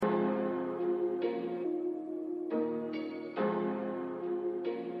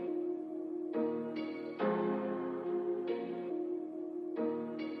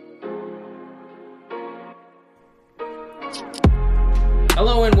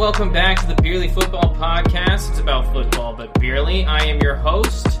Hello and welcome back to the Beerly Football Podcast. It's about football, but beerly. I am your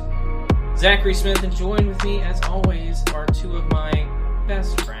host, Zachary Smith, and joined with me, as always, are two of my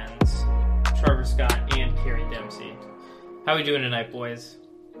best friends, Trevor Scott and Kerry Dempsey. How are we doing tonight, boys?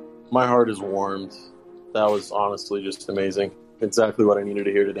 My heart is warmed. That was honestly just amazing. Exactly what I needed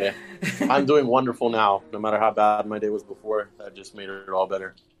to hear today. I'm doing wonderful now, no matter how bad my day was before. That just made it all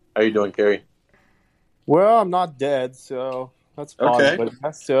better. How are you doing, Kerry? Well, I'm not dead, so that's positive.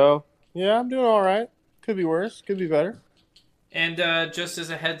 Okay. So, yeah, I'm doing all right. Could be worse. Could be better. And just as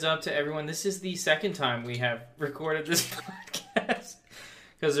a heads up to everyone, this is the second time we have recorded this podcast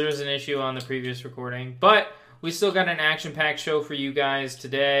because there was an issue on the previous recording. But we still got an action-packed show for you guys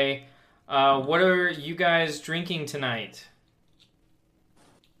today. What are you guys drinking tonight?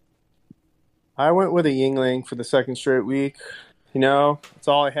 I went with a Yingling for the second straight week. You know, that's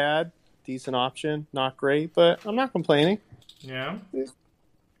all I had. Decent option. Not great, but I'm not complaining. Yeah?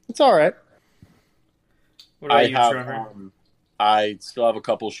 It's all right. What about you, Trevor? I still have a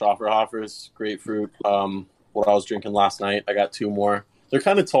couple Schafferhofers, grapefruit. What I was drinking last night, I got two more. They're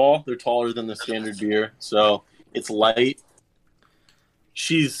kind of tall. They're taller than the standard beer, so it's light.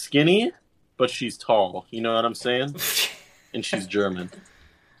 She's skinny, but she's tall. You know what I'm saying? And she's German.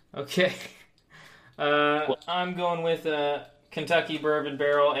 Okay. I'm going with Kentucky Bourbon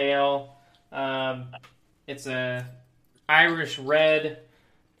Barrel Ale. It's a Irish red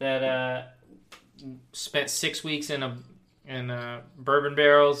that spent 6 weeks in bourbon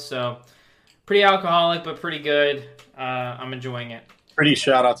barrels. So pretty alcoholic, but pretty good. I'm enjoying it. Pretty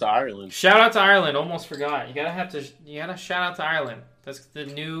shout out to Ireland. Shout out to Ireland. Almost forgot. You gotta shout out to Ireland. That's the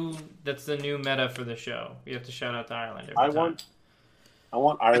new meta for the show. You have to shout out to Ireland every time. I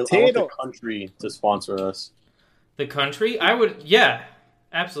want Ireland. I want the country to sponsor us. The country? I would, yeah,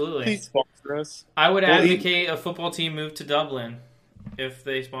 absolutely. Please sponsor us. I would advocate a football team move to Dublin if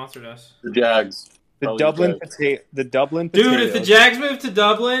they sponsored us. The Jags. The Dublin potato. Dude, if the Jags move to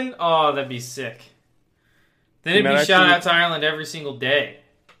Dublin, oh, that'd be sick. Then it'd be shout out to Ireland every single day.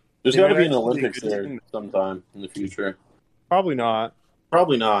 There's got to be an Olympics there sometime in the future. Probably not.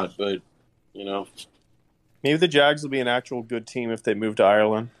 Probably not, but, you know. Maybe the Jags will be an actual good team if they move to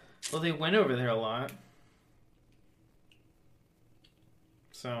Ireland. Well, they went over there a lot.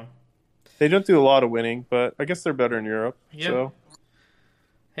 So they don't do a lot of winning, but I guess they're better in Europe. Yep. So.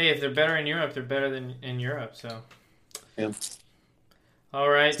 Hey, if they're better in Europe, they're better than in Europe. So, yeah.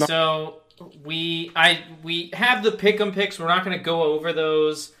 All right. So we have the pick'em picks. We're not going to go over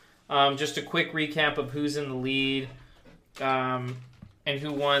those. Just a quick recap of who's in the lead and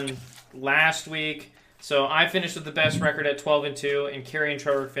who won last week. So I finished with the best record at 12-2, and Kerry and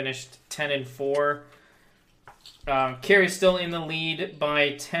Trevor finished 10-4. Kerry's still in the lead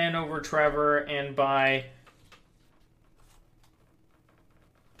by 10 over Trevor, and by...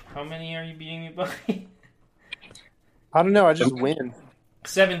 How many are you beating me by? I don't know. I just win.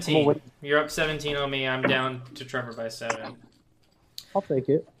 17. You're up 17 on me. I'm down to Trevor by 7. I'll take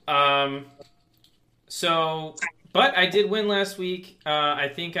it. But I did win last week. I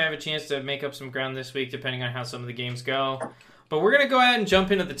think I have a chance to make up some ground this week, depending on how some of the games go. But we're going to go ahead and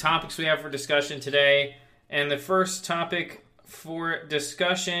jump into the topics we have for discussion today. And the first topic for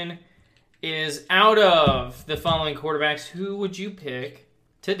discussion is, out of the following quarterbacks, who would you pick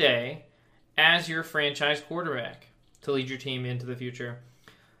today as your franchise quarterback to lead your team into the future?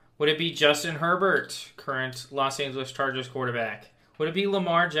 Would it be Justin Herbert, current Los Angeles Chargers quarterback? Would it be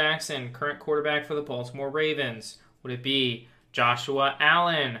Lamar Jackson, current quarterback for the Baltimore Ravens? Would it be Joshua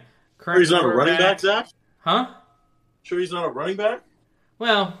Allen, current he's not a running back, Zach? Huh? Sure he's not a running back?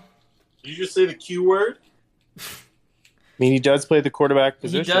 Well... Did you just say the Q word? I mean, he does play the quarterback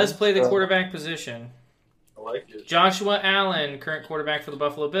position. He does play the quarterback position. I like it. Joshua Allen, current quarterback for the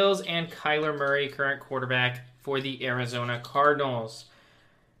Buffalo Bills, and Kyler Murray, current quarterback for the Arizona Cardinals.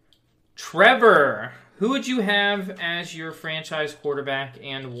 Trevor, who would you have as your franchise quarterback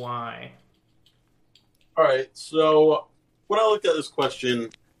and why? All right, so when I looked at this question,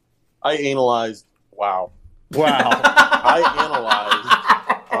 I analyzed. Wow. I analyzed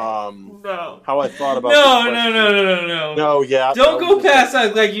how I thought about. No. No, yeah. Don't go past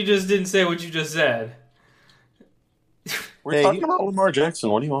that like you just didn't say what you just said. We're talking about Lamar Jackson.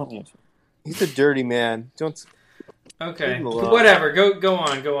 What do you want me to? He's a dirty man. Don't. Okay. Whatever. Go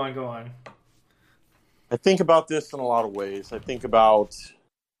on. I think about this in a lot of ways. I think about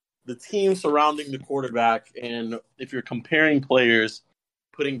the team surrounding the quarterback, and if you're comparing players,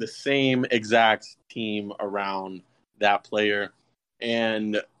 putting the same exact team around that player.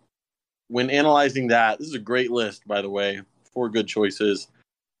 And when analyzing that, this is a great list, by the way, 4 good choices.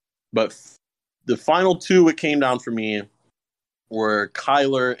 But the final 2 it came down for me were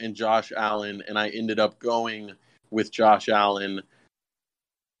Kyler and Josh Allen, and I ended up going with Josh Allen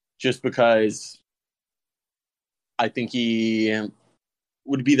just because I think he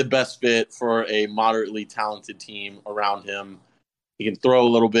would be the best fit for a moderately talented team around him. He can throw a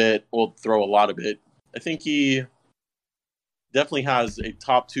little bit, well, throw a lot of it. I think he definitely has a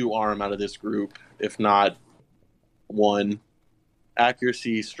top 2 arm out of this group, if not one.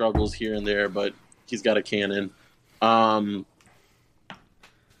 Accuracy struggles here and there, but he's got a cannon.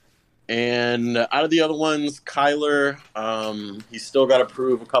 And out of the other ones, Kyler, he's still got to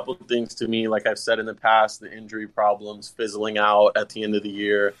prove a couple of things to me. Like I've said in the past, the injury problems, fizzling out at the end of the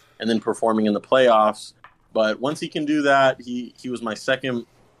year, and then performing in the playoffs. But once he can do that, he was my second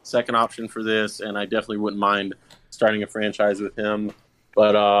option for this, and I definitely wouldn't mind starting a franchise with him.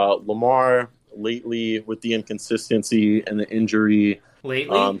 But Lamar, lately, with the inconsistency and the injury,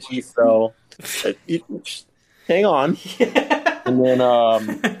 he fell. Hang on.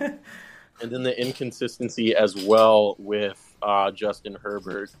 And then the inconsistency as well with Justin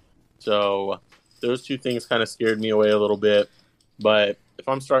Herbert. So those two things kind of scared me away a little bit. But if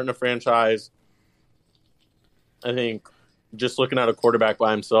I'm starting a franchise, I think just looking at a quarterback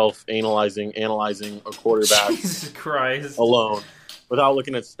by himself, analyzing a quarterback Jesus Christ. alone, without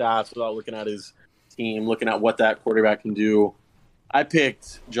looking at stats, without looking at his team, looking at what that quarterback can do, I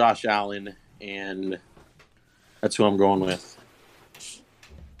picked Josh Allen, and that's who I'm going with.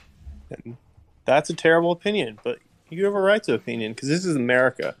 That's a terrible opinion, but you have a right to opinion because this is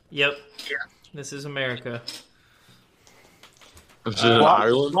America. Yep. Yeah. This is America. This is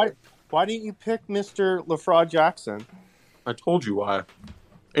Ireland. Why didn't you pick Mr. Lamar Jackson? I told you why.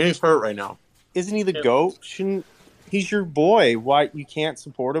 And he's hurt right now. Isn't he the GOAT? He's your boy. Why you can't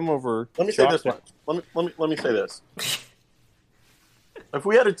support him over? Let me say this much. Let me say this. If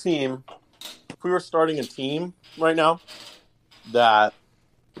we had a team, if we were starting a team right now that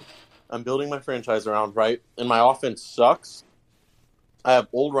I'm building my franchise around, right, and my offense sucks, I have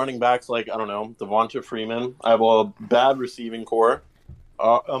old running backs like, I don't know, Devonta Freeman. I have a bad receiving core.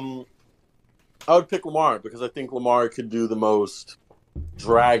 I would pick Lamar because I think Lamar could do the most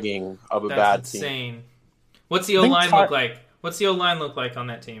dragging of a bad team. That's insane. What's the O-line look like? What's the O-line look like on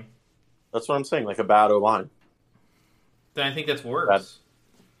that team? That's what I'm saying, like a bad O-line. Then I think that's worse.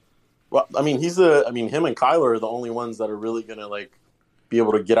 Well, I mean, him and Kyler are the only ones that are really going to, be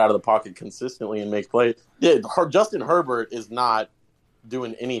able to get out of the pocket consistently and make plays. Yeah, Justin Herbert is not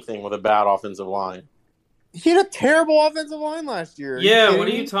doing anything with a bad offensive line. He had a terrible offensive line last year. Yeah, what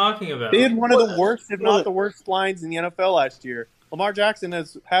are you talking about? They had one of the worst, if not the worst, lines in the NFL last year. Lamar Jackson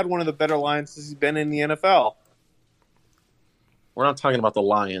has had one of the better lines since he's been in the NFL. We're not talking about the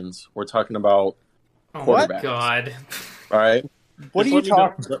Lions. We're talking about quarterbacks. Oh, God. All right? What are you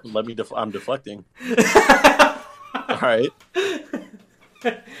talking about? I'm deflecting. All right?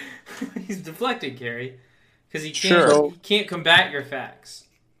 He's deflecting, Kerry, because he can't combat your facts.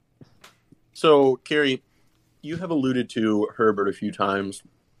 So, Kerry, you have alluded to Herbert a few times.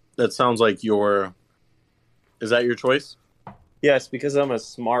 That sounds like is that your choice? Yes, because I'm a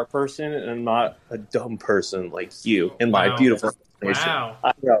smart person and I'm not a dumb person like you in my beautiful nation. Wow.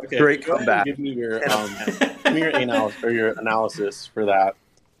 Okay, great comeback. Give me your analysis for that.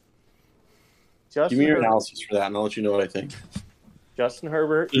 Give me your analysis for that, and I'll let you know what I think. Justin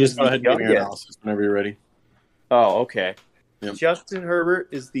Herbert. You just go ahead and give me your analysis whenever you're ready. Oh, okay. Yep. Justin Herbert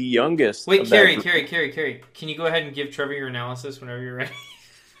is the youngest. Wait, Kerry. Can you go ahead and give Trevor your analysis whenever you're ready?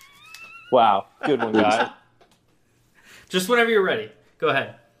 Wow. Good one, guy. Just whenever you're ready. Go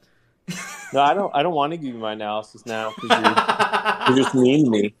ahead. No, I don't want to give you my analysis now because you're just mean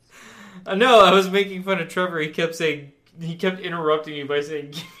to me. No, I was making fun of Trevor. He kept interrupting you by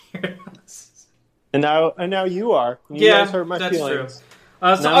saying, give me your analysis. And now you are. You guys hurt my that's feelings.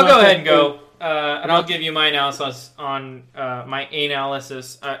 True. So I'll go ahead and go. And I'll give you my analysis on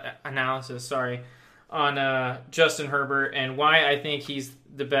on Justin Herbert and why I think he's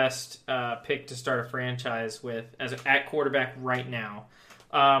the best pick to start a franchise with at quarterback right now.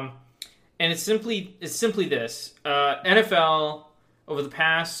 And it's simply this: NFL over the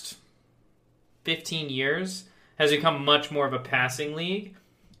past 15 years has become much more of a passing league,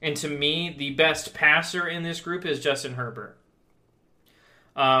 and to me, the best passer in this group is Justin Herbert.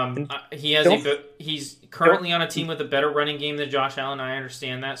 He's currently on a team with a better running game than Josh Allen. I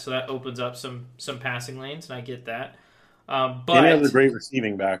understand that, so that opens up some passing lanes, and I get that. But he has a great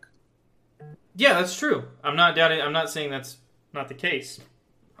receiving back. Yeah, that's true. I'm not saying that's not the case.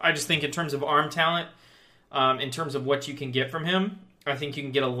 I just think in terms of arm talent, in terms of what you can get from him, I think you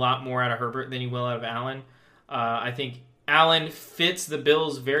can get a lot more out of Herbert than you will out of Allen. I think Allen fits the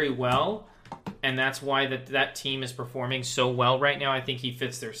Bills very well, and that's why that team is performing so well right now. I think he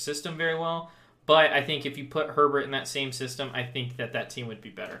fits their system very well. But I think if you put Herbert in that same system, I think that team would be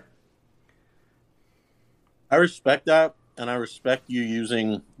better. I respect that, and I respect you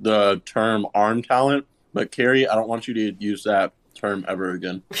using the term arm talent. But, Kerry, I don't want you to use that term ever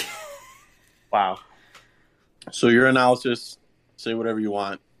again. Wow. So your analysis, say whatever you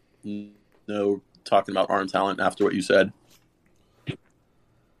want. No talking about arm talent after what you said.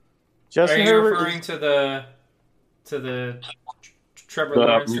 Justin Are you Herbert referring to the Trevor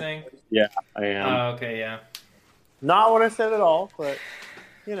Lawrence thing? Yeah, I am. Oh, okay, yeah. not what I said at all, but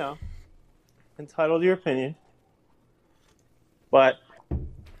entitled to your opinion. But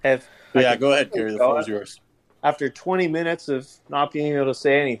go ahead, Kerry. The floor is yours. After 20 minutes of not being able to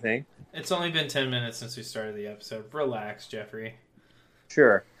say anything. It's only been 10 minutes since we started the episode. Relax, Jeffrey.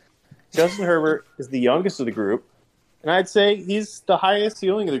 Sure. Justin Herbert is the youngest of the group, and I'd say he's the highest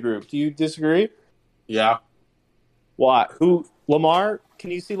ceiling of the group. Do you disagree? Yeah. Why? Lamar?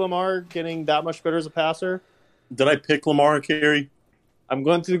 Can you see Lamar getting that much better as a passer? Did I pick Lamar, Kerry? I'm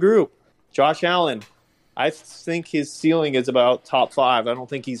going through the group. Josh Allen. I think his ceiling is about top 5. I don't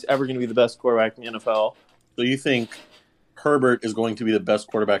think he's ever going to be the best quarterback in the NFL. So you think Herbert is going to be the best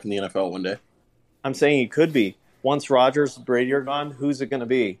quarterback in the NFL one day? I'm saying he could be. Once Rodgers and Brady are gone, who's it going to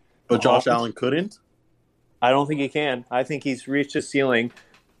be? But Josh Allen couldn't? I don't think he can. I think he's reached his ceiling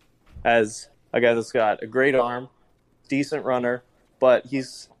as a guy that's got a great arm, decent runner, but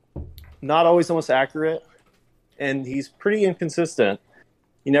he's not always the most accurate, and he's pretty inconsistent.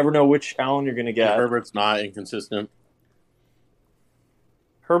 You never know which Allen you're going to get. Herbert's not inconsistent.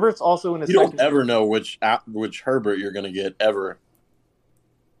 Herbert's also in his You don't ever know which Herbert you're going to get, ever.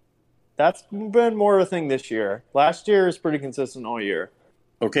 That's been more of a thing this year. Last year is pretty consistent all year.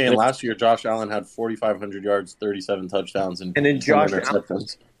 Okay, and last year Josh Allen had 4,500 yards, 37 touchdowns, and in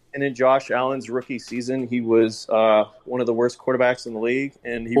Josh Allen's rookie season, he was one of the worst quarterbacks in the league,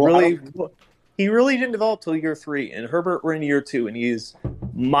 and he really didn't develop till year 3. And Herbert we're in year 2, and he's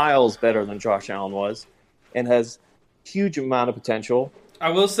miles better than Josh Allen was, and has huge amount of potential.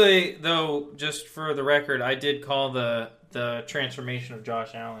 I will say, though, just for the record, I did call the transformation of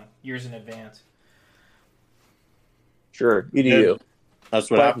Josh Allen years in advance. Sure, you do you. That's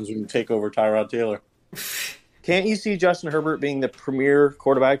what happens when you take over Tyrod Taylor. Can't you see Justin Herbert being the premier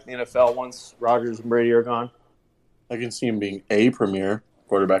quarterback in the NFL once Rodgers and Brady are gone? I can see him being a premier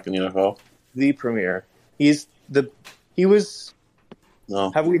quarterback in the NFL. The premier. He was.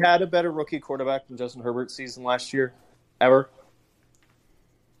 No. Have we had a better rookie quarterback than Justin Herbert's season last year? Ever?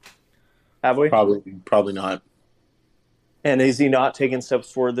 Have we? Probably not. And is he not taking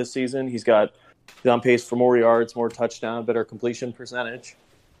steps forward this season? He's on pace for more yards, more touchdown, better completion percentage.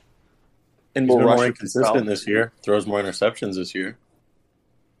 And He's been more inconsistent this year. Throws more interceptions this year.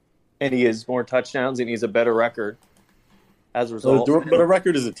 And he has more touchdowns, and he's a better record as a result. But a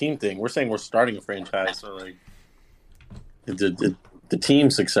record is a team thing. We're saying we're starting a franchise, so the team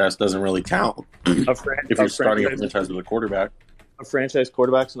success doesn't really count if you're starting a franchise with a quarterback. A franchise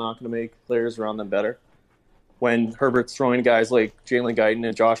quarterback's not going to make players around them better. When Herbert's throwing guys like Jalen Guyton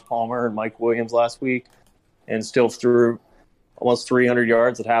and Josh Palmer and Mike Williams last week and still threw almost 300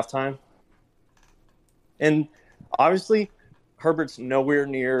 yards at halftime. And obviously, Herbert's nowhere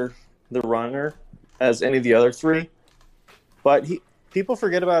near the runner as any of the other three. But people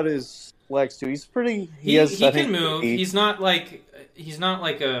forget about his legs, too. He's pretty... He can move. He's not like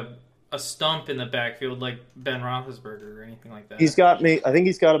a stump in the backfield like Ben Roethlisberger or anything like that. I think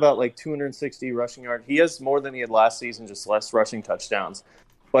he's got about 260 rushing yards. He has more than he had last season, just less rushing touchdowns.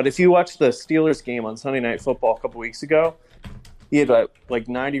 But if you watch the Steelers game on Sunday Night Football a couple weeks ago, he had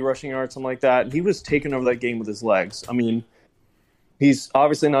 90 rushing yards, something like that. And he was taking over that game with his legs. I mean, he's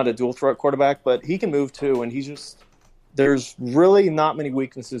obviously not a dual threat quarterback, but he can move too. And there's really not many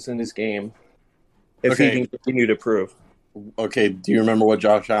weaknesses in his game if he can continue to prove. Okay, do you remember what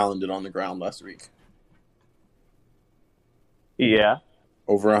Josh Allen did on the ground last week? Yeah.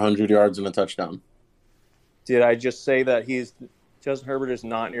 Over 100 yards and a touchdown. Did I just say that Justin Herbert is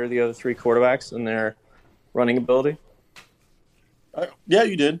not near the other three quarterbacks in their running ability? Yeah,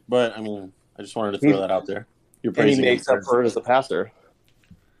 you did, but I mean, I just wanted to throw that out there. You're praising him. He makes up for it as a passer.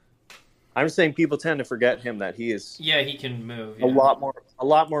 I'm saying people tend to forget him that he is. Yeah, he can move. Yeah. A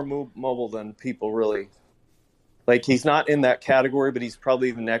lot more mobile than people really. He's not in that category, but he's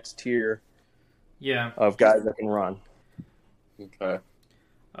probably the next tier. Yeah. Of guys that can run. Okay.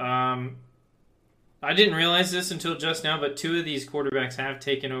 I didn't realize this until just now, but 2 of these quarterbacks have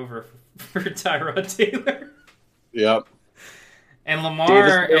taken over for Tyrod Taylor. Yep. And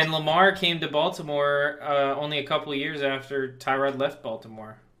Lamar came to Baltimore only a couple of years after Tyrod left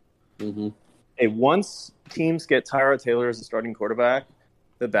Baltimore. Mm-hmm. Hey, once teams get Tyrod Taylor as a starting quarterback,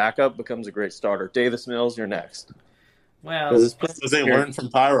 the backup becomes a great starter. Davis Mills, you're next. Well, So they learned from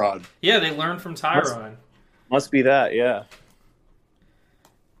Tyrod. yeah, they learned from Tyrod. Must be that, yeah.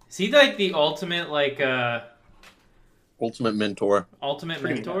 Is he like the ultimate Ultimate mentor. ultimate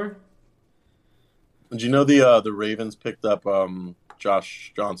mentor? Did you know the Ravens picked up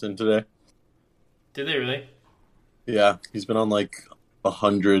Josh Johnson today? Did they really? Yeah, he's been on like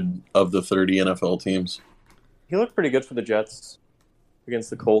 100 of the 30 NFL teams. He looked pretty good for the Jets against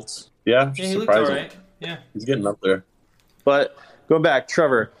the Colts. Yeah, Yeah, he looked surprising. alright. Yeah. He's getting up there. But going back,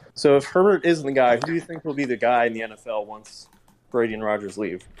 Trevor. So if Herbert isn't the guy, who do you think will be the guy in the NFL once Brady and Rodgers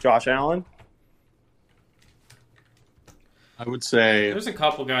leave? Josh Allen? I would say, There's a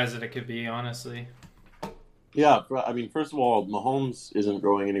couple guys that it could be, honestly. yeah. I mean, first of all, Mahomes isn't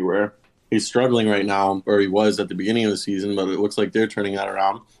going anywhere. He's struggling right now, or he was at the beginning of the season, but it looks like they're turning that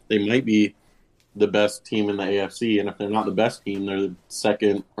around. They might be the best team in the AFC, and if they're not the best team, they're the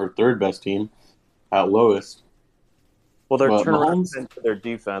second or third best team at lowest. Well, they're But turning around Mahomes- into their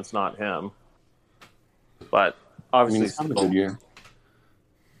defense, not him. But I mean, obviously, he's having a good year.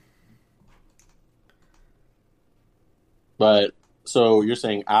 But so you're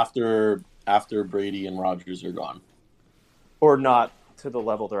saying after Brady and Rodgers are gone? or not to the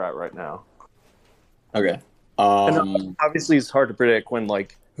level they're at right now. Okay. And obviously, it's hard to predict when,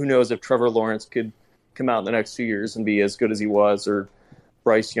 like, who knows if Trevor Lawrence could come out in the next 2 years and be as good as he was, or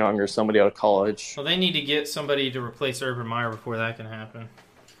Bryce Young or somebody out of college. Well, they need to get somebody to replace Urban Meyer before that can happen.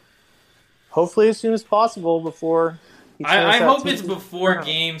 Hopefully, as soon as possible before. I hope it's before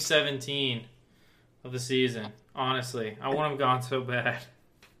Game 17 of the season. Honestly, I want him gone so bad.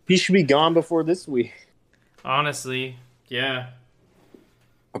 He should be gone before this week. Honestly, yeah.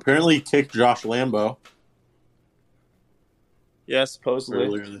 Apparently, he kicked Josh Lambo Yeah, supposedly.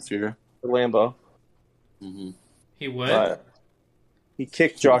 earlier this year. For Lambeau. Mm-hmm. He would. But he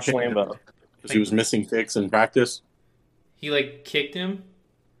kicked Josh Lambeau. Because he was missing kicks in practice. He kicked him,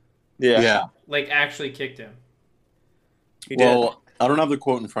 Yeah. actually kicked him. He did. Well, I don't have the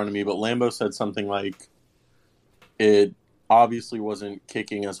quote in front of me, but Lambo said something like, it obviously wasn't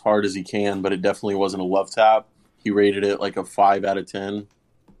kicking as hard as he can, but it definitely wasn't a love tap. He rated it like a 5 out of 10.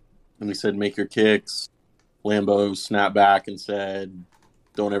 And he said, make your kicks. Lambo snapped back and said,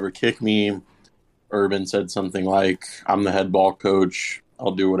 don't ever kick me. Urban said something like, I'm the head ball coach.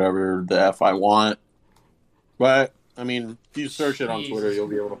 I'll do whatever the F I want. But, I mean, if you search it on Twitter, you'll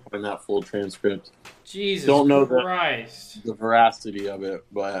be able to find that full transcript. Jesus Don't know Christ. the veracity of it,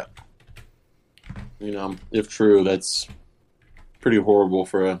 but, if true, that's pretty horrible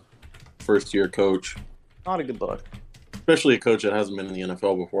for a first-year coach. Not a good look. Especially a coach that hasn't been in the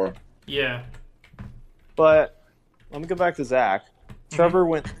NFL before. Yeah. But let me go back to Zach. Trevor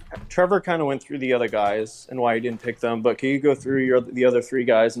kind of went through the other guys and why he didn't pick them, but can you go through the other three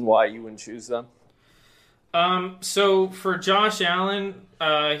guys and why you wouldn't choose them? So for Josh Allen,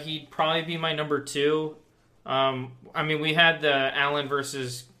 he'd probably be my number 2. We had the Allen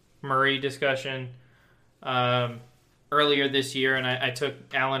versus Murray discussion earlier this year, and I took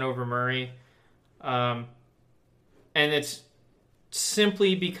Allen over Murray. And it's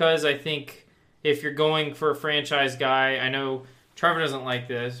simply because I think if you're going for a franchise guy, I know Trevor doesn't like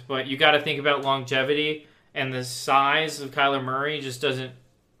this, but you got to think about longevity, and the size of Kyler Murray just doesn't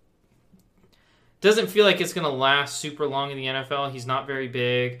feel like it's going to last super long in the NFL. He's not very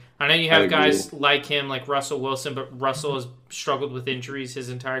big. I know you have guys like him, like Russell Wilson, but Russell has struggled with injuries his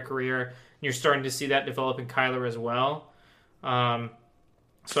entire career, and you're starting to see that develop in Kyler as well.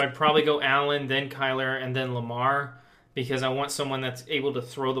 So I'd probably go Allen, then Kyler, and then Lamar, because I want someone that's able to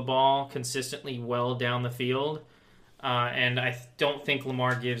throw the ball consistently well down the field. And I don't think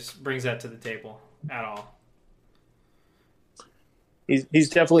Lamar brings that to the table at all. He's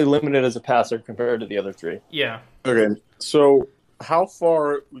definitely limited as a passer compared to the other three. Yeah. Okay, so how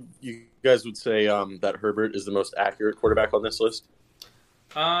far you guys would say that Herbert is the most accurate quarterback on this list?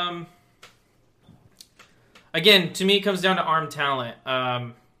 Again, to me, it comes down to arm talent.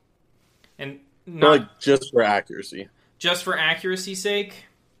 And not just for accuracy. Just for accuracy's sake.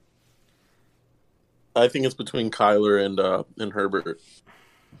 I think it's between Kyler and Herbert.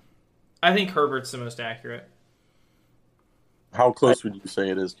 I think Herbert's the most accurate. How close would you say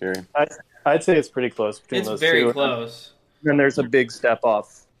it is, Kerry? I'd say it's pretty close between those two. It's very close. And there's a big step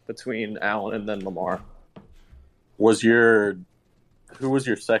off between Allen and then Lamar. Who was your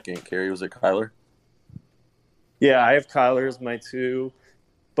second, Kerry? Was it Kyler? Yeah, I have Kyler as my 2,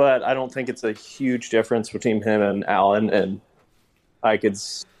 but I don't think it's a huge difference between him and Allen, and I could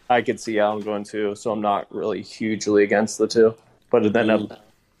see Allen going 2, so I'm not really hugely against the 2. But then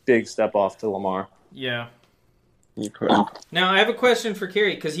big step off to Lamar. Yeah. Okay. Now, I have a question for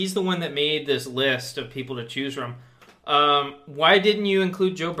Kerry, because he's the one that made this list of people to choose from. Why didn't you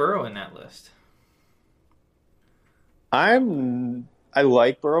include Joe Burrow in that list? I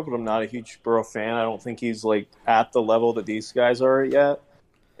like Burrow, but I'm not a huge Burrow fan. I don't think he's like at the level that these guys are yet.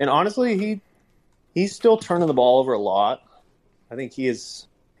 And honestly, he's still turning the ball over a lot. I think he's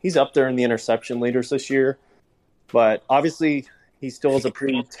up there in the interception leaders this year. But obviously, he still has a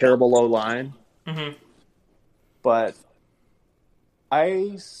pretty terrible low line. Mm-hmm. But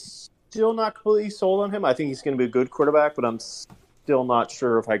I still not completely sold on him. I think he's going to be a good quarterback, but I'm still not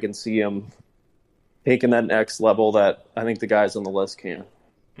sure if I can see him taking that next level that I think the guys on the list can.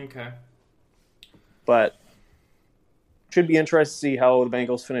 Okay. But should be interesting to see how the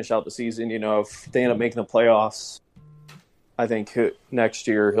Bengals finish out the season. If they end up making the playoffs, I think next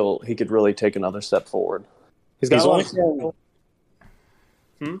year he could really take another step forward. What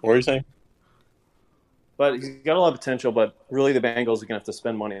were you saying? But he's got a lot of potential, but really the Bengals are going to have to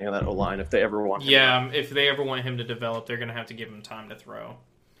spend money on that O-line if they ever want him. Yeah, if they ever want him to develop, they're going to have to give him time to throw.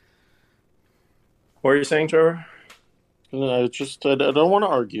 What are you saying, Trevor? I don't want to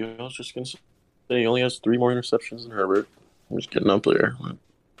argue. I was just going to say he only has 3 more interceptions than Herbert. I'm just getting up there.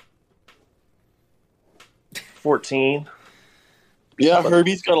 14. Yeah,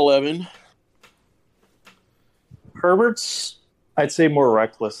 Herbie's got 11. Herbert's, I'd say, more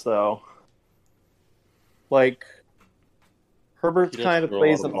reckless, though. Like, Herbert kind of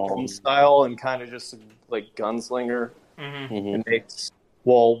plays an own style and kind of just like gunslinger. Mm-hmm. And makes,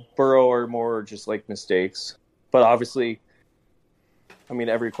 Burrow are more just like mistakes. But obviously, I mean,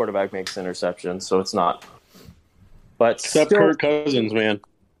 every quarterback makes interceptions, so it's not. But Except Kirk Cousins, man.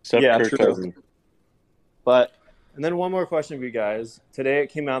 Kirk Cousins. But, and then one more question for you guys. Today it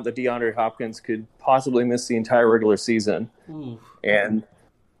came out that DeAndre Hopkins could possibly miss the entire regular season. Ooh.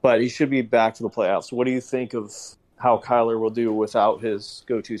 But he should be back to the playoffs. What do you think of how Kyler will do without his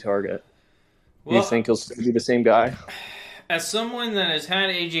go-to target? Do you think he'll still be the same guy? As someone that has had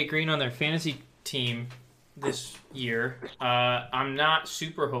AJ Green on their fantasy team this year, I'm not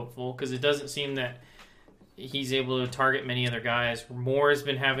super hopeful because it doesn't seem that he's able to target many other guys. Moore has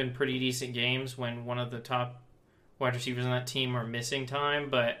been having pretty decent games when one of the top wide receivers on that team are missing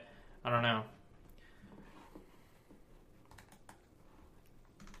time, but I don't know.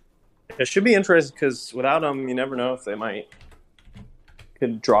 It should be interesting because without him, you never know if they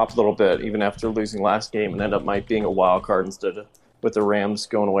could drop a little bit even after losing last game and end up being a wild card instead of with the Rams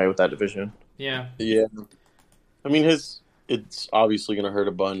going away with that division. Yeah. Yeah. I mean, it's obviously going to hurt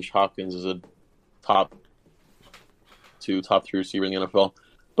a bunch. Hopkins is a top 3 receiver in the NFL.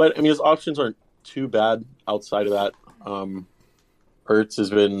 But, I mean, his options aren't too bad outside of that. Ertz has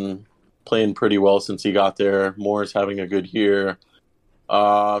been playing pretty well since he got there. Moore's having a good year.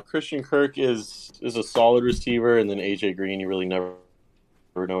 Christian Kirk is a solid receiver, and then AJ Green, you really never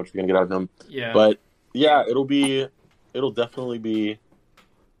know what you're going to get out of him. Yeah. But, yeah, it'll definitely be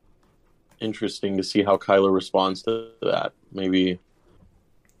interesting to see how Kyler responds to that. Maybe,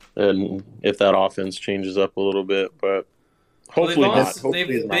 and if that offense changes up a little bit, but hopefully not.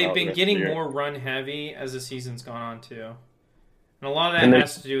 They've been getting more run heavy as the season's gone on too, and a lot of that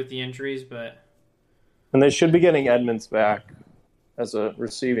has to do with the injuries. And they should be getting Edmonds back as a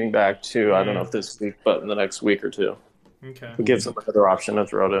receiving back too. I don't know if this week, but in the next week or two. Okay, it gives them another option to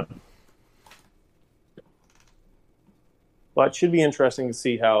throw to. But it should be interesting to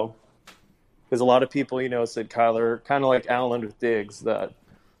see how, because a lot of people, said Kyler, kind of like Allen with Diggs, that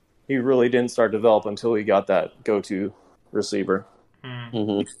he really didn't start to develop until he got that go-to receiver.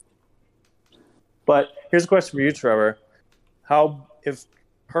 Mm-hmm. But here's a question for you, Trevor. If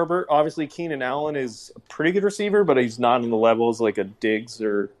Herbert, obviously Keenan Allen is a pretty good receiver, but he's not on the levels like a Diggs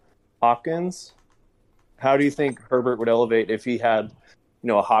or Hopkins. How do you think Herbert would elevate if he had,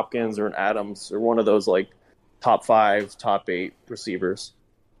 a Hopkins or an Adams or one of those like top 5, top 8 receivers?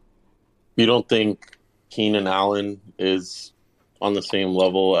 You don't think Keenan Allen is on the same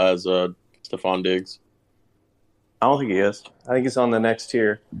level as Stephon Diggs? I don't think he is. I think he's on the next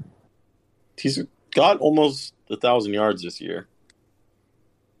tier. He's got almost 1,000 yards this year.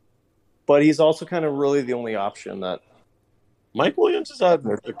 But he's also kind of really the only option that... Mike Williams has had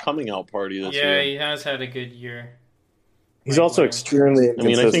a coming out party this year. Yeah, he has had a good year. He's also extremely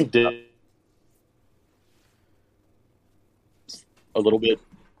inconsistent. I mean, I think a little bit.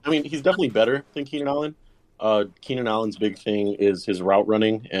 I mean, he's definitely better than Keenan Allen. Keenan Allen's big thing is his route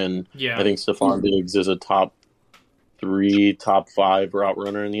running, and I think Stephon Diggs is a top 3, top 5 route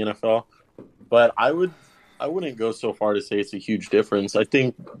runner in the NFL. But I wouldn't go so far to say it's a huge difference. I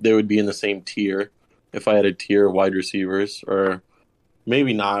think they would be in the same tier if I had a tier of wide receivers, or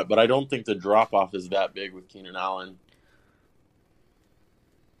Maybe not, but I don't think the drop-off is that big with Keenan Allen.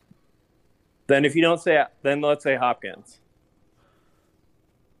 Then if you don't say, then let's say Hopkins.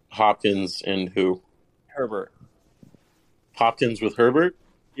 Hopkins and who? Herbert. Hopkins with Herbert?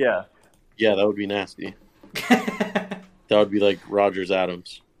 Yeah. Yeah, that would be nasty. That would be like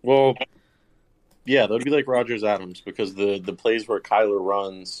Rodgers-Adams. Well, yeah, that would be like Rodgers-Adams because the plays where Kyler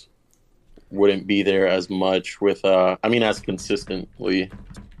runs wouldn't be there as much with, as consistently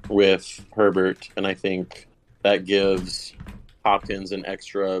with Herbert. And I think that gives Hopkins an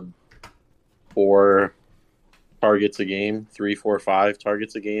extra 4 targets a game, 3, 4, 5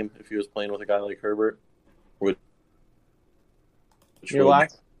 targets a game if he was playing with a guy like Herbert, which would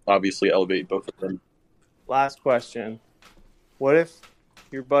obviously elevate both of them. Last question. What if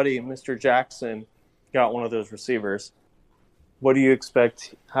your buddy, Mr. Jackson, got one of those receivers? What do you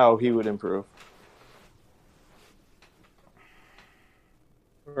expect how he would improve?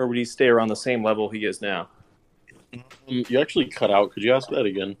 Or would he stay around the same level he is now? You actually cut out. Could you ask that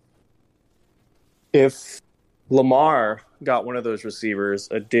again? If Lamar got one of those receivers,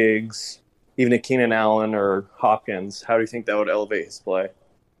 a Diggs, even a Keenan Allen or Hopkins, how do you think that would elevate his play?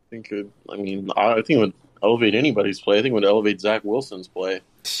 I think it would elevate anybody's play. I think it would elevate Zach Wilson's play.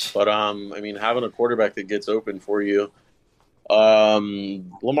 But, having a quarterback that gets open for you,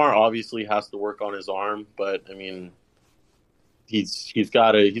 Lamar obviously has to work on his arm, but, he's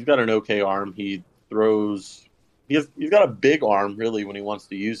got an okay arm. He throws... He's got a big arm, really, when he wants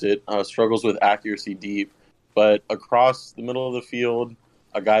to use it. Struggles with accuracy deep. But across the middle of the field,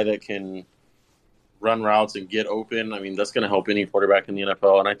 a guy that can run routes and get open, that's going to help any quarterback in the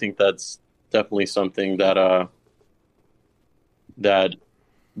NFL. And I think that's definitely something that that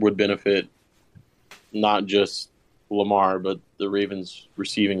would benefit not just Lamar, but the Ravens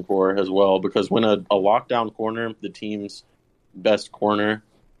receiving core as well. Because when a lockdown corner, the team's best corner,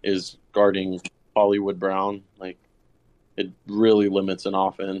 is guarding Hollywood Brown, it really limits an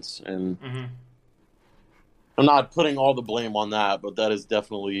offense. And I'm not putting all the blame on that, but that is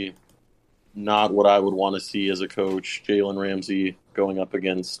definitely not what I would want to see as a coach. Jalen Ramsey going up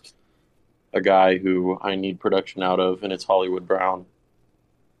against a guy who I need production out of, and it's Hollywood Brown.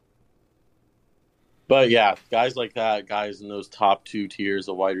 But yeah, guys like that, guys in those top 2 tiers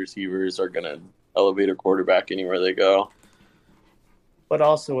of wide receivers are going to elevate a quarterback anywhere they go. But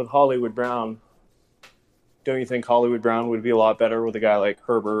also with Hollywood Brown, don't you think Hollywood Brown would be a lot better with a guy like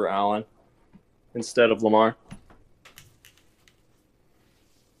Herbert or Allen instead of Lamar?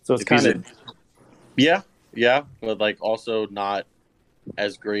 So it's kind of... Yeah, but also not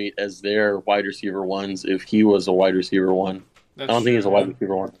as great as their wide receiver ones if he was a wide receiver one. I don't think he's a wide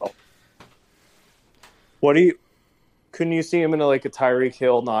receiver one. Couldn't you see him in a Tyreek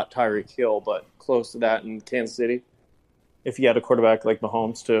Hill, not Tyreek Hill, but close to that in Kansas City? If he had a quarterback like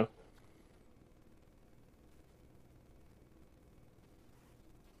Mahomes too.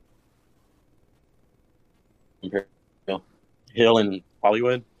 Hill and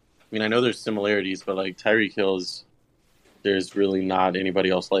Hollywood. I know there's similarities, but Tyreek Hill there's really not anybody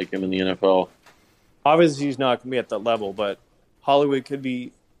else like him in the NFL. Obviously, he's not going to be at that level, but Hollywood could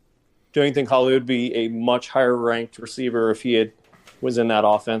be. Don't you think Hollywood would be a much higher ranked receiver if he was in that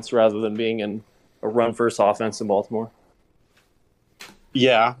offense rather than being in a run first offense in Baltimore?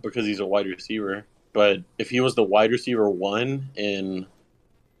 Yeah, because he's a wide receiver. But if he was the wide receiver 1 in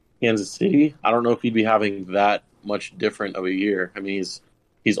Kansas City, I don't know if he'd be having that much different of a year.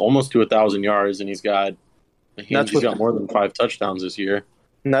 He's almost to 1,000 yards, and he's got more than 5 touchdowns this year.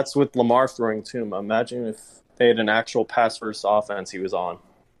 And that's with Lamar throwing to him. Imagine if they had an actual pass first offense he was on.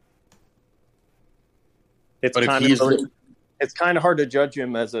 It's kind of hard to judge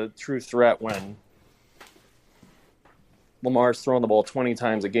him as a true threat when Lamar's throwing the ball 20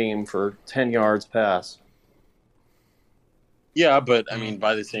 times a game for 10 yards pass. Yeah, but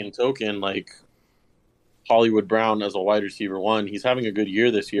by the same token, Hollywood Brown as a wide receiver 1, he's having a good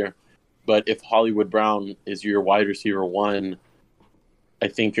year this year. But if Hollywood Brown is your wide receiver 1, I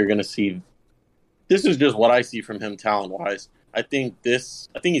think you're going to see. This is just what I see from him talent wise. I think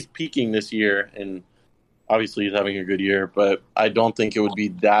he's peaking this year, and obviously he's having a good year. But I don't think it would be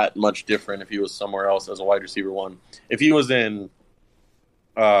that much different if he was somewhere else as a wide receiver 1. If he was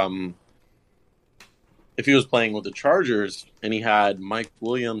if he was playing with the Chargers and he had Mike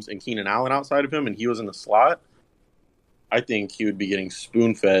Williams and Keenan Allen outside of him and he was in the slot, I think he would be getting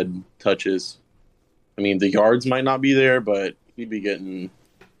spoon-fed touches. The yards might not be there, but he'd be getting,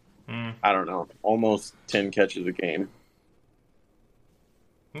 I don't know, almost 10 catches a game.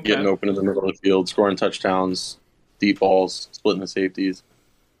 Okay. Getting open in the middle of the field, scoring touchdowns, deep balls, splitting the safeties.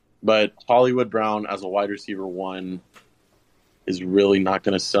 But Hollywood Brown as a wide receiver 1, is really not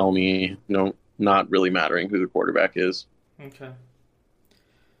going to sell me. No, not really mattering who the quarterback is. Okay.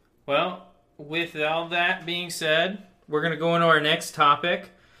 Well, with all that being said, we're going to go into our next topic,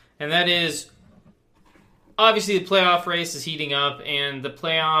 and that is obviously the playoff race is heating up, and the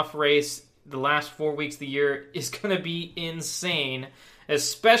playoff race the last 4 weeks of the year is going to be insane,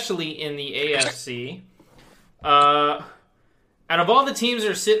 especially in the AFC. Out of all the teams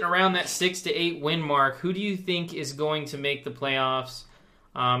that are sitting around that 6 to 8 win mark, who do you think is going to make the playoffs?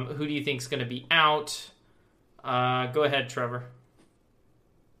 Who do you think is going to be out? Go ahead, Trevor.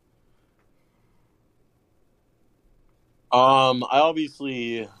 I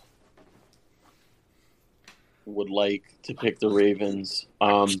obviously would like to pick the Ravens.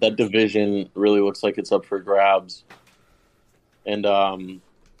 That division really looks like it's up for grabs. And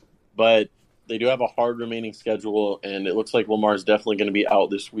but they do have a hard remaining schedule, and it looks like Lamar's definitely going to be out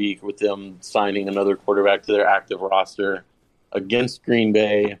this week with them signing another quarterback to their active roster against Green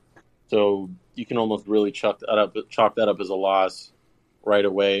Bay. So you can almost really chalk that up as a loss right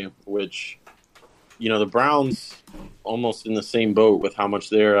away, which, you know, the Browns almost in the same boat with how much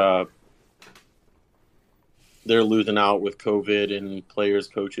they're losing out with COVID and players,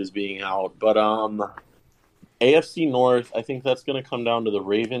 coaches being out. But AFC North, I think that's going to come down to the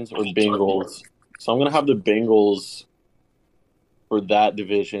Ravens or Bengals. So I'm going to have the Bengals for that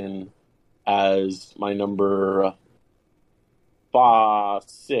division as my number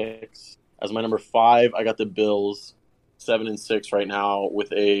 6. As my number 5, I got the Bills, 7-6 right now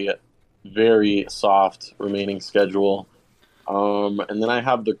with a very soft remaining schedule. And then I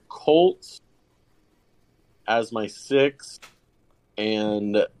have the Colts as my 6,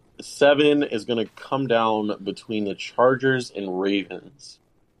 and 7 is going to come down between the Chargers and Ravens.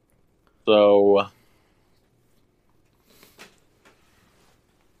 So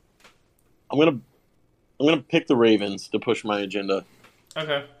I'm gonna pick the Ravens to push my agenda.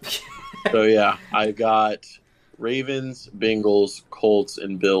 Okay. So yeah, I got Ravens, Bengals, Colts,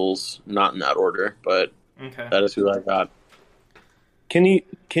 and Bills. Not in that order, but Okay. that is who I got. Can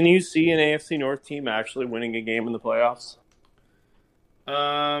you see an AFC North team actually winning a game in the playoffs?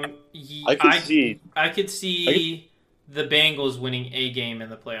 I could see the Bengals winning a game in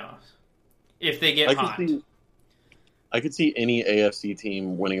the playoffs if they get hot. I could see any AFC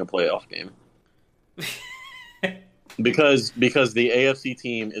team winning a playoff game. because the AFC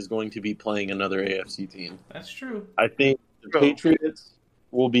team is going to be playing another AFC team. That's true. I think the Patriots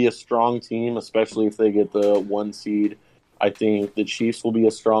will be a strong team, especially if they get the 1 seed. I think the Chiefs will be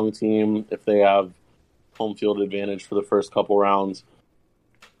a strong team if they have home field advantage for the first couple rounds.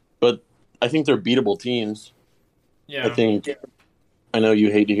 But I think they're beatable teams. Yeah. I know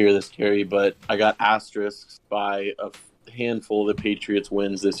you hate to hear this, Kerry, but I got asterisks by a handful of the Patriots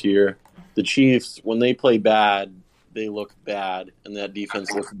wins this year. The Chiefs, when they play bad, they look bad, and that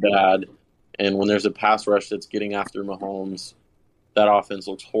defense looks bad. And when there's a pass rush that's getting after Mahomes, that offense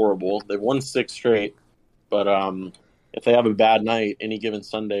looks horrible. They've won 6 straight, but if they have a bad night any given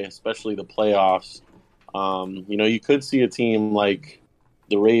Sunday, especially the playoffs, you could see a team like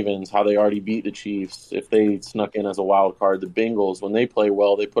the Ravens, how they already beat the Chiefs, if they snuck in as a wild card. The Bengals, when they play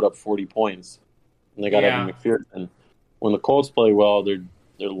well, they put up 40 points, and they got Evan McPherson. When the Colts play well, their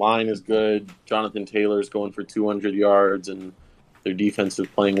line is good. Jonathan Taylor's going for 200 yards, and their defense is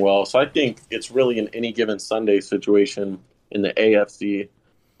playing well. So I think it's really an any given Sunday situation in the AFC,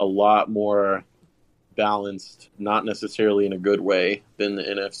 a lot more balanced, not necessarily in a good way, than the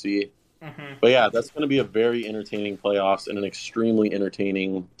NFC. Mm-hmm. But yeah, that's going to be a very entertaining playoffs and an extremely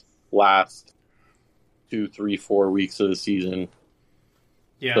entertaining last 2, 3, 4 weeks of the season.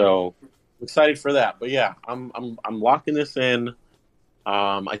 Yeah. So excited for that. But yeah, I'm locking this in.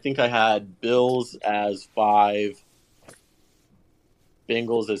 I think I had Bills as 5,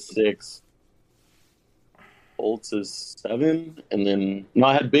 Bengals as 6, Colts as 7, and then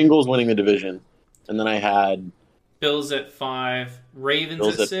I had Bengals winning the division, and then I had Bills at 5,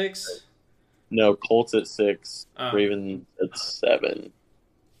 Ravens at 6. No, Colts at 6, Ravens at 7.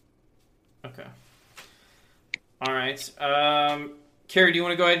 Okay. All right. Kerry, do you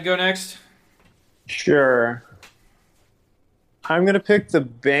want to go ahead and go next? Sure. I'm going to pick the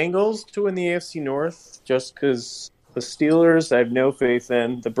Bengals to win the AFC North just because the Steelers I have no faith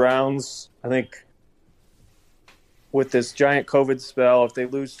in. The Browns, I think, with this giant COVID spell, if they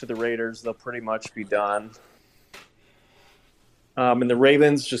lose to the Raiders, they'll pretty much be done. And the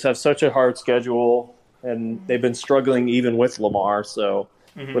Ravens just have such a hard schedule, and they've been struggling even with Lamar. So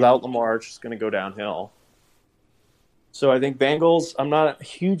without Lamar, it's just going to go downhill. So I think Bengals, I'm not a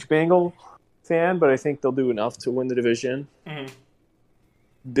huge Bengal fan, but I think they'll do enough to win the division. Mm-hmm.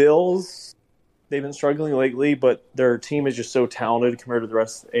 Bills, they've been struggling lately, but their team is just so talented compared to the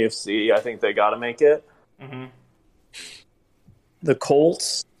rest of the AFC. I think they got to make it. Mm-hmm. The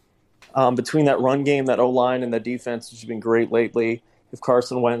Colts, between that run game, that O-line, and the defense, which has been great lately, if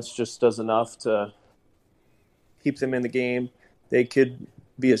Carson Wentz just does enough to keep them in the game, they could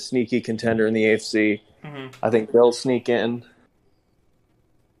be a sneaky contender in the AFC. Mm-hmm. I think they'll sneak in.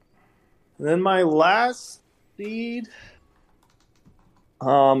 And then my last seed,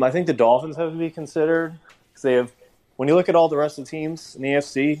 I think the Dolphins have to be considered because they have. When you look at all the rest of the teams in the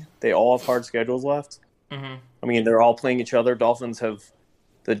AFC, they all have hard schedules left. Mm-hmm. I mean, they're all playing each other. Dolphins have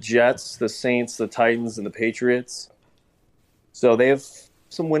the Jets, the Saints, the Titans, and the Patriots. So they have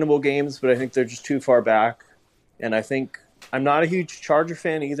some winnable games, but I think they're just too far back. And I think I'm not a huge Charger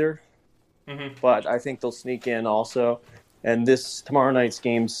fan either, but I think they'll sneak in also. And this tomorrow night's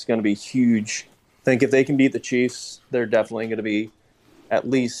game is going to be huge. I think if they can beat the Chiefs, they're definitely going to be at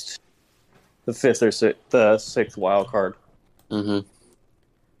least the fifth or the sixth wild card. Mm-hmm.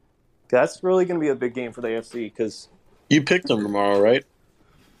 That's really going to be a big game for the AFC because You picked them tomorrow, right?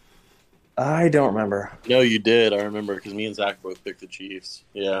 I don't remember. No, you did. I remember because me and Zach both picked the Chiefs.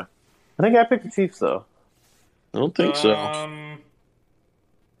 Yeah. I think I picked the Chiefs, though. I don't think so.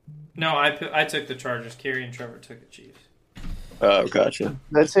 No, I took the Chargers. Kerry and Trevor took the Chiefs. Oh, gotcha.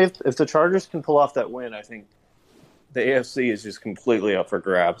 I'd say if the Chargers can pull off that win, I think the AFC is just completely up for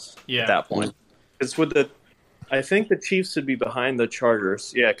grabs at that point. It's with I think the Chiefs would be behind the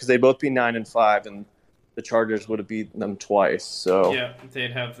Chargers. Yeah, because they'd both be 9-5, and the Chargers would have beaten them twice. So yeah,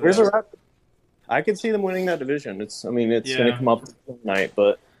 they'd have. Here's a wrap. I could see them winning that division. It's going to come up tonight,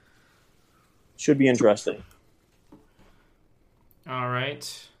 but it should be interesting. All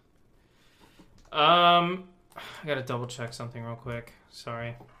right. I gotta double check something real quick.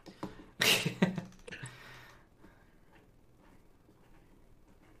 Sorry.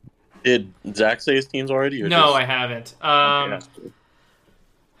 Did Zach say his teams already? Or No, I haven't.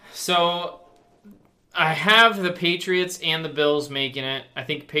 So I have the Patriots and the Bills making it. I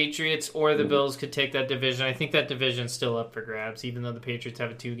think Patriots or the Bills could take that division. I think that division's still up for grabs, even though the Patriots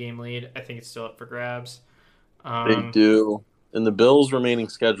have a 2-game lead. I think it's still up for grabs. They do. And the Bills' remaining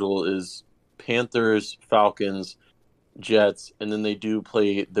schedule is Panthers, Falcons, Jets, and then they do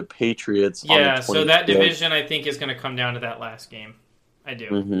play the Patriots. Yeah, on the so that division I think is going to come down to that last game. I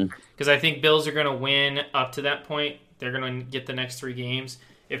do. Because I think Bills are going to win up to that point. They're going to get the next 3 games.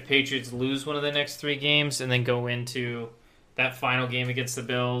 If Patriots lose one of the next 3 games and then go into that final game against the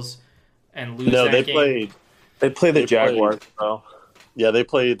Bills and lose that game. They play the Jaguars, though. Yeah, they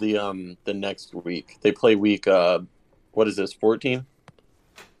play the next week. They play week, what is this, 14?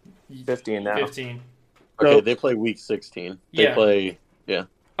 15 now. 15. Okay, So, they play week 16. Yeah. They play,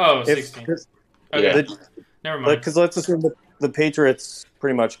 Oh, 16. Okay. Never mind. Because let's assume the Patriots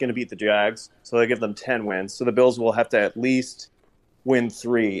pretty much going to beat the Jags, so they give them 10 wins. So the Bills will have to at least win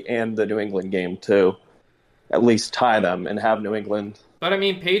 3 and the New England game to at least tie them and have New England. But, I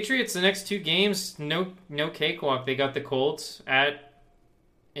mean, Patriots, the next 2 games, no cakewalk. They got the Colts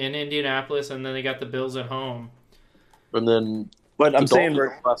in Indianapolis, and then they got the Bills at home. And then But I'm saying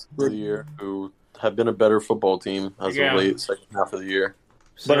last of the year who have been a better football team as of late second half of the year.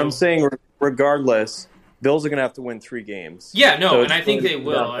 But I'm saying regardless, Bills are going to have to win 3 games. Yeah, no, So and I think they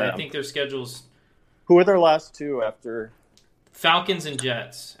will. them. I think their schedule's Who are their last 2 after? Falcons and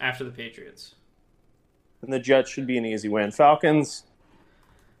Jets after the Patriots. And the Jets should be an easy win. Falcons,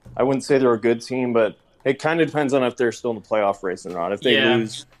 I wouldn't say they're a good team, but it kind of depends on if they're still in the playoff race or not. If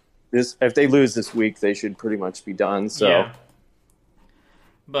they lose this week, they should pretty much be done. So. Yeah.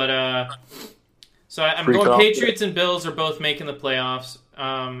 But so I'm going Patriots and Bills are both making the playoffs.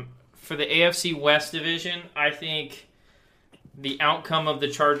 For the AFC West division, I think the outcome of the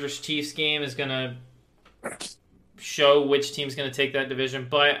Chargers-Chiefs game is going to show which team's going to take that division.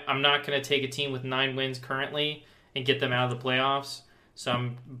 But I'm not going to take a team with 9 wins currently and get them out of the playoffs.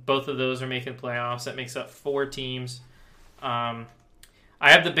 So both of those are making the playoffs. That makes up 4 teams. I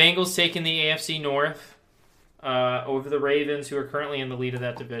have the Bengals taking the AFC North over the Ravens, who are currently in the lead of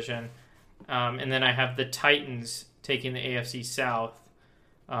that division. And then I have the Titans taking the AFC South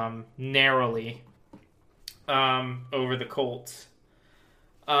narrowly over the Colts.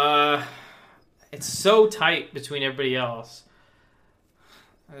 It's so tight between everybody else.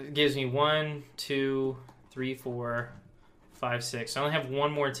 It gives me 1, 2, 3, 4, 5, 6. I only have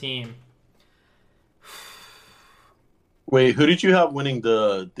one more team. Wait, who did you have winning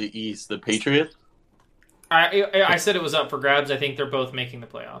the East? The Patriots? I said it was up for grabs. I think they're both making the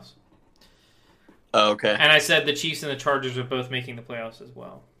playoffs. Oh, okay. And I said the Chiefs and the Chargers are both making the playoffs as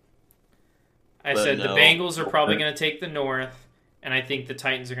well. I said the Bengals are probably going to take the North, and I think the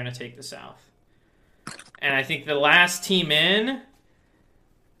Titans are going to take the South. And I think the last team in,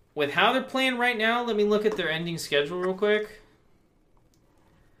 with how they're playing right now, let me look at their ending schedule real quick.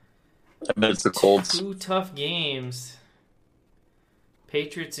 I bet it's the Colts. 2 tough games.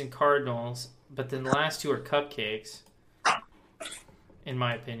 Patriots and Cardinals, but then the last 2 are cupcakes, in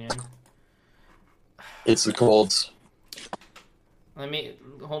my opinion. It's the Colts.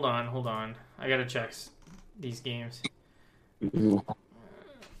 Hold on. I gotta check these games. Mm-hmm.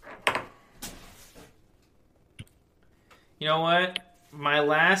 You know what? My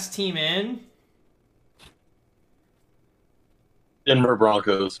last team in... Denver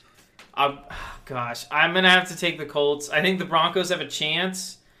Broncos. Gosh, I'm going to have to take the Colts. I think the Broncos have a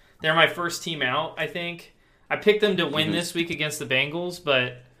chance. They're my first team out, I think. I picked them to win this week against the Bengals,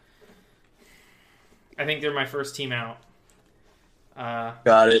 but I think they're my first team out.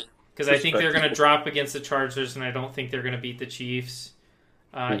 Got it. Because I think they're going to drop against the Chargers, and I don't think they're going to beat the Chiefs.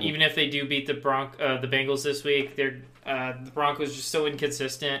 Even if they do beat the Bengals this week, the Broncos are just so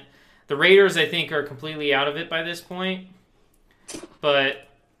inconsistent. The Raiders, I think, are completely out of it by this point. But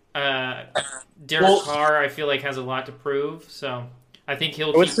Derek Carr, I feel like, has a lot to prove. So I think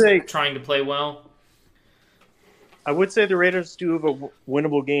he'll keep trying to play well. I would say the Raiders do have a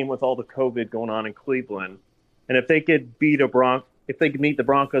winnable game with all the COVID going on in Cleveland. And if they could meet the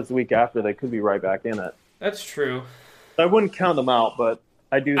Broncos the week after, they could be right back in it. That's true. I wouldn't count them out, but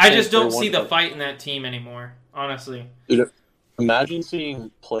I do. I just don't see the fight in that team anymore, honestly. Dude, imagine seeing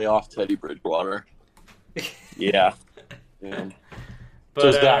playoff Teddy Bridgewater. Yeah.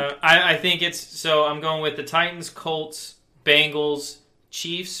 But I think it's... So I'm going with the Titans, Colts, Bengals,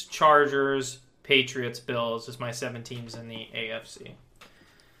 Chiefs, Chargers, Patriots, Bills as my 7 teams in the AFC.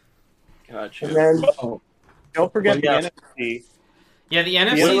 Gotcha. And then, don't forget the NFC. Yeah, the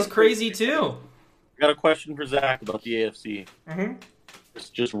NFC is crazy too. I got a question for Zach about the AFC. Mm-hmm. It's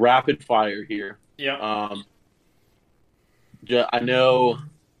just rapid fire here. Yeah. I know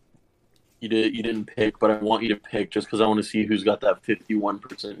you didn't pick, but I want you to pick just because I want to see who's got that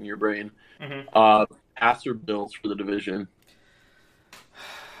 51% in your brain. Mm-hmm. Pats or Bills for the division?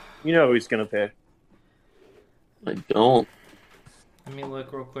 You know who he's going to pick. I don't. Let me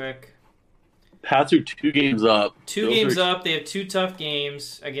look real quick. Pats are 2 games up. Two games up. They have 2 tough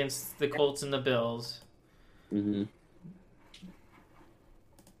games against the Colts and the Bills. Mm-hmm.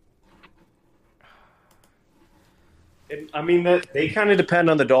 I mean, they kind of depend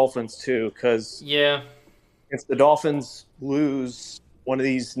on the Dolphins, too, because if the Dolphins lose one of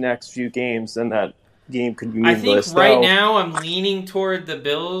these next few games, then that game could be meaningless. I think right now I'm leaning toward the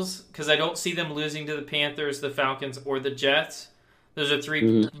Bills because I don't see them losing to the Panthers, the Falcons, or the Jets. Those are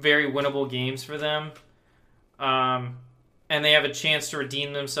 3 very winnable games for them. And they have a chance to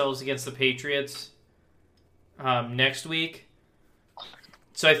redeem themselves against the Patriots next week.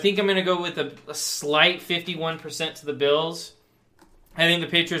 So I think I'm going to go with a slight 51% to the Bills. I think the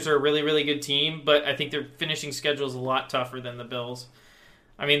Patriots are a really, really good team, but I think their finishing schedule is a lot tougher than the Bills.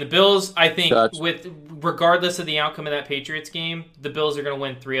 I mean, the Bills, I think, regardless of the outcome of that Patriots game, the Bills are going to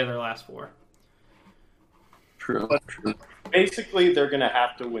win 3 of their last 4. True. Basically, they're going to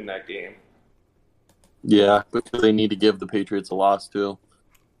have to win that game. Yeah, but they need to give the Patriots a loss, too.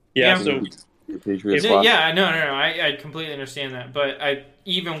 Yeah, so... I completely understand that. But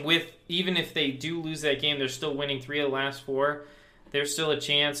even if they do lose that game, they're still winning 3 of the last 4. There's still a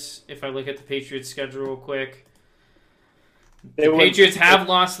chance, if I look at the Patriots' schedule real quick. The Patriots have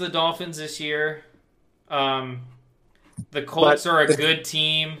lost to the Dolphins this year. The Colts are a good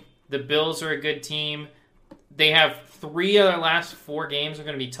team. The Bills are a good team. They have 3 of their last 4 games are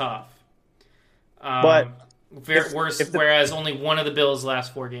going to be tough. Whereas only one of the Bills'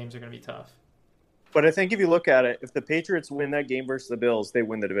 last 4 games are going to be tough. But I think if you look at it, if the Patriots win that game versus the Bills, they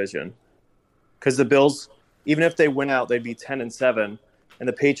win the division. Because the Bills, even if they win out, they'd be 10-7, and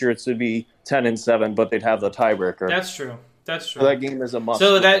the Patriots would be 10-7, but they'd have the tiebreaker. That's true. So that game is a must.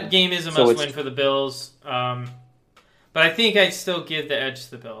 Must-win for the Bills. But I think I'd still give the edge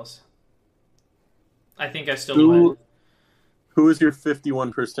to the Bills. I think I still win. Who is your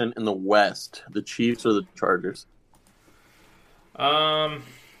 51% in the West? The Chiefs or the Chargers?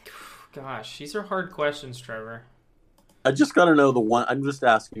 Gosh, these are hard questions, Trevor. I just got to know the one. I'm just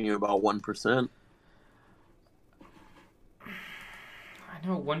asking you about 1%. I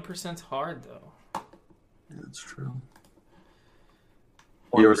know 1%'s hard, though. That's true.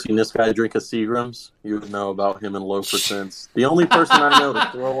 You ever seen this guy drink a Seagram's? You would know about him in low percents. The only person I know to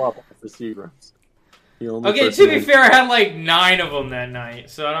throw up off the Seagram's. Okay, to be fair, I had like 9 of them that night,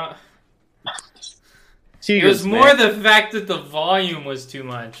 so I don't... It was more the fact that the volume was too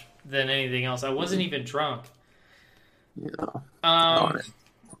much than anything else. I wasn't even drunk. Yeah.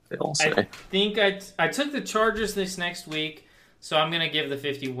 they'll I say. think I took the Chargers this next week, so I'm going to give the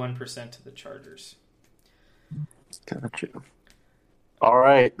 51% to the Chargers. Gotcha. All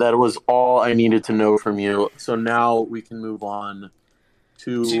right, that was all I needed to know from you. So now we can move on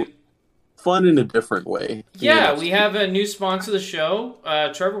to fun in a different way. Yeah, we have a new sponsor of the show.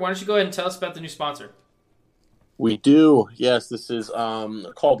 Trevor, why don't you go ahead and tell us about the new sponsor? We do. Yes, this is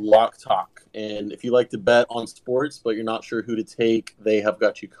called Lock Talk. And if you like to bet on sports, but you're not sure who to take, they have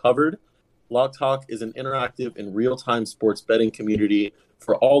got you covered. Lock Talk is an interactive and real-time sports betting community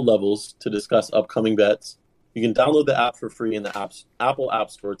for all levels to discuss upcoming bets. You can download the app for free in the Apple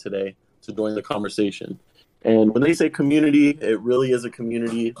App Store today to join the conversation. And when they say community, it really is a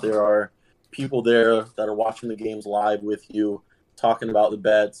community. There are people there that are watching the games live with you, talking about the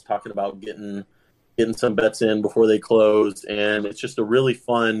bets, talking about getting some bets in before they close. And it's just a really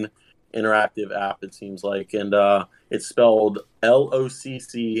fun, interactive app, it seems like. And it's spelled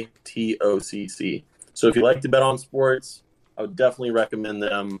LOCCTOCC. So if you like to bet on sports, I would definitely recommend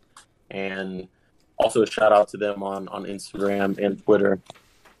them. And also a shout out to them on Instagram and Twitter.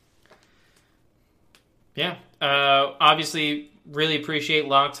 Yeah. Obviously, really appreciate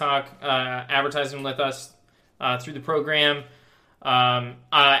Lock Talk advertising with us through the program.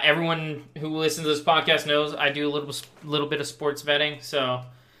 Everyone who listens to this podcast knows I do a little bit of sports betting, so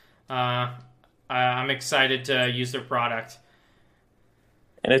I'm excited to use their product.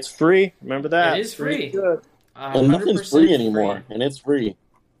 And it's free. Remember that. It is free. And nothing's free anymore, and it's free.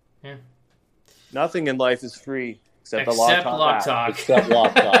 Yeah. Nothing in life is free except the Lock Lock Talk. Except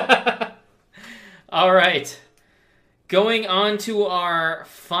Lock Talk. All right. Going on to our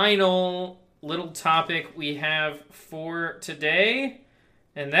final little topic we have for today,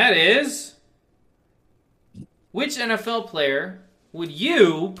 and that is, which NFL player would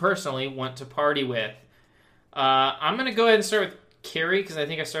you personally want to party with? I'm going to go ahead and start with Carrie, because I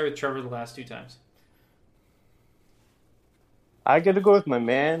think I started with Trevor the last two times. I got to go with my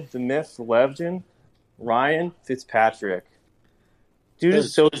man, the myth, the legend, Ryan Fitzpatrick. Dude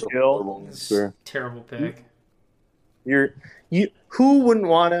is so chill. Terrible pick. Who wouldn't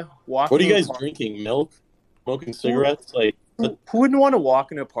want to walk? What are you guys drinking? Milk? Smoking cigarettes? Who wouldn't want to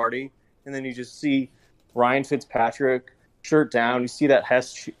walk in a party and then you just see Ryan Fitzpatrick, shirt down, you see that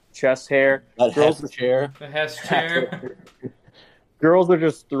Hess chest hair. That Hess chair. The Hess chair. Girls are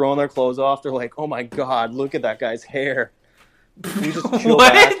just throwing their clothes off. They're like, oh my God, look at that guy's hair. You just chill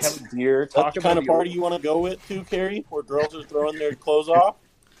back, have a beer, talk about the kind of party you want to go with too, Carrie, where girls are throwing their clothes off?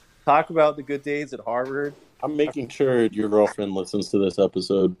 Talk about the good days at Harvard. I'm making sure your girlfriend listens to this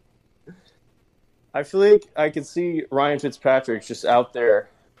episode. I feel like I could see Ryan Fitzpatrick just out there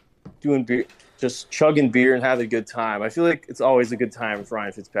doing beer, just chugging beer and having a good time. I feel like it's always a good time with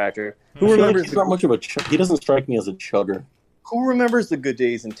Ryan Fitzpatrick. Who remembers? He's not much of a. He doesn't strike me as a chugger. Who remembers the good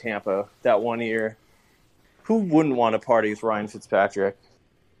days in Tampa that one year? Who wouldn't want to party with Ryan Fitzpatrick?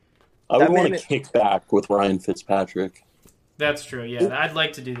 I would want to kick back with Ryan Fitzpatrick. That's true. Yeah, I'd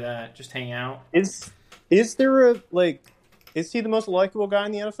like to do that. Just hang out. Is there is he the most likable guy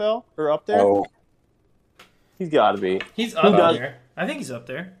in the NFL or up there? Oh, he's got to be. He's up there. I think he's up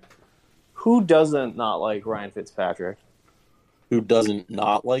there. Who doesn't not like Ryan Fitzpatrick? Who doesn't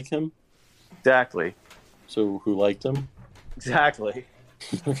not like him? Exactly. So who liked him? Exactly.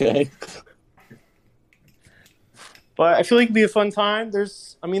 Okay. But I feel like it'd be a fun time.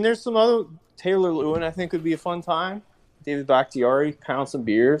 There's some other Taylor Lewin. I think would be a fun time. David Bakhtiari, pound some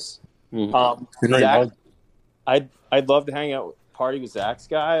beers. Zach, I'd love to hang out, party with Zach's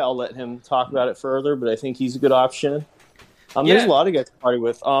guy. I'll let him talk about it further, but I think he's a good option. There's a lot of guys to party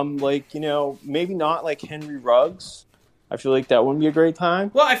with. Maybe not like Henry Ruggs. I feel like that wouldn't be a great time.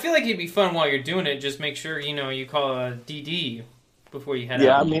 Well, I feel like it'd be fun while you're doing it. Just make sure you call a DD before you head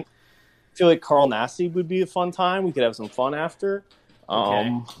out. I feel like Carl Nassib would be a fun time. We could have some fun after.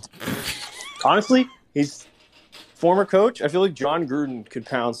 Okay. Honestly, he's former coach. I feel like John Gruden could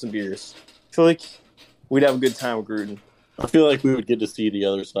pound some beers. I feel like we'd have a good time with Gruden. I feel like we would get to see the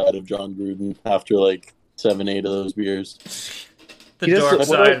other side of John Gruden after 7-8 of those beers. The dark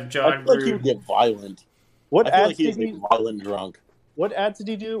side of John Gruden. I feel like he would get violent. What I feel ads like he'd get violent drunk. What ads did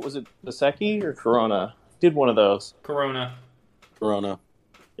he do? Was it Vasecki or Corona? Did one of those. Corona.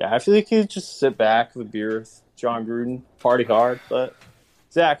 Yeah, I feel like he'd just sit back with beer with John Gruden, party hard. But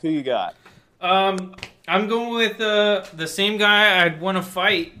Zach, who you got? I'm going with the same guy I'd want to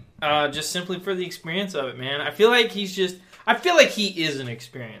fight, just simply for the experience of it, man. I feel like he is an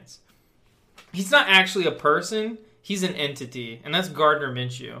experience. He's not actually a person. He's an entity, and that's Gardner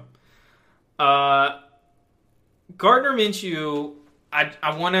Minshew. Gardner Minshew,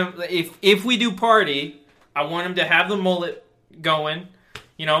 I want him, if we do party, I want him to have the mullet going.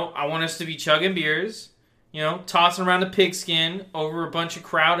 I want us to be chugging beers, tossing around a pigskin over a bunch of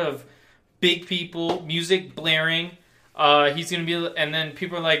crowd of big people, music blaring. He's going to be, and then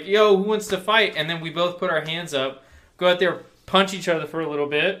people are like, yo, who wants to fight? And then we both put our hands up, go out there, punch each other for a little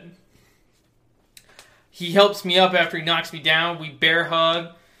bit. He helps me up after he knocks me down. We bear hug,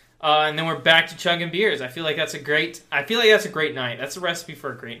 and then we're back to chugging beers. I feel like that's a great night. That's a recipe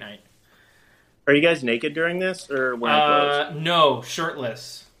for a great night. Are you guys naked during this, or wearing clothes? No,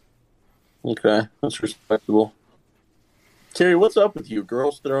 shirtless. Okay, that's respectable. Terry, what's up with you?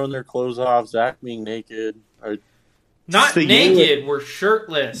 Girls throwing their clothes off, Zach being naked. Not naked, we're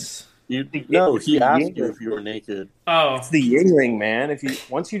shirtless. No, he asked you if you were naked. Oh. It's the Yingling, man.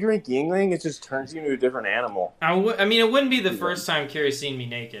 Once you drink Yingling, it just turns you into a different animal. I mean, it wouldn't be the first time Carrie's seen me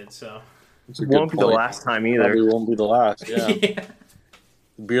naked, so. It won't be the last time either. Probably won't be the last, yeah. Yeah.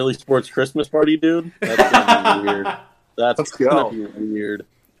 Beerly Sports Christmas party, dude? That's gonna be weird. Let's gonna be weird.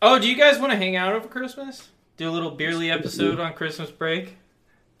 Oh, do you guys want to hang out over Christmas? Do a little Beerly episode on Christmas break?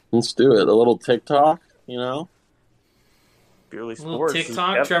 Let's do it. A little TikTok, Beerly Sports. A little Sports.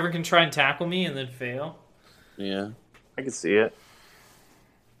 TikTok. Yep. Trevor can try and tackle me and then fail. Yeah. I can see it.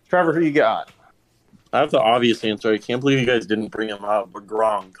 Trevor, who you got? I have the obvious answer. I can't believe you guys didn't bring him up, but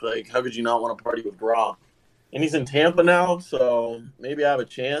Gronk. Like, how could you not want to party with Gronk? And he's in Tampa now, so maybe I have a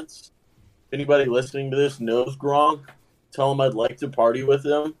chance. If anybody listening to this knows Gronk, tell him I'd like to party with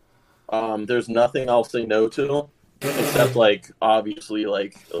him. There's nothing I'll say no to, except, obviously,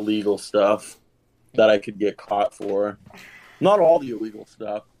 illegal stuff that I could get caught for. Not all the illegal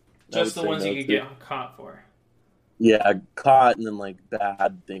stuff. Just the ones you could get caught for. Yeah, caught and then,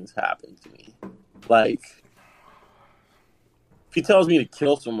 bad things happen to me. If he tells me to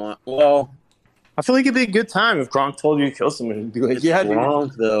kill someone, well... I feel like it'd be a good time if Gronk told you to kill someone and be like, yeah,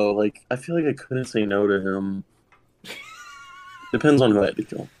 Gronk, though. I feel like I couldn't say no to him. Depends on who I had to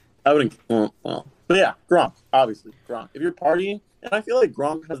kill. I wouldn't... Well. But yeah, Gronk. Obviously, Gronk. If you're partying... And I feel like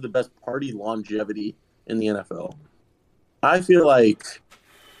Gronk has the best party longevity in the NFL. I feel like...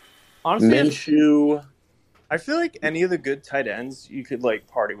 Honestly, Minshew... I feel like any of the good tight ends you could,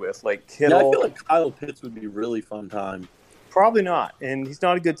 party with. Kittle... Yeah, I feel like Kyle Pitts would be a really fun time. Probably not. And he's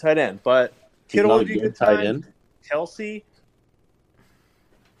not a good tight end, but... Kittle would be a good tight end. Kelsey.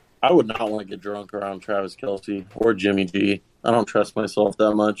 I would not want to get drunk around Travis Kelsey or Jimmy G. I don't trust myself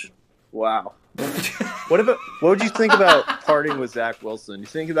that much. Wow. What would you think about partying with Zach Wilson? You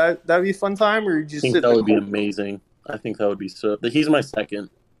think that would be a fun time, or you just think that would be amazing? I think that would be so. He's my second.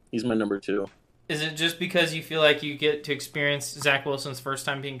 He's my number 2. Is it just because you feel like you get to experience Zach Wilson's first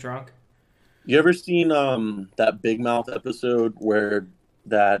time being drunk? You ever seen that Big Mouth episode where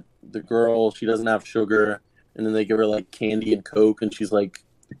that the girl, she doesn't have sugar, and then they give her candy and Coke, and she's like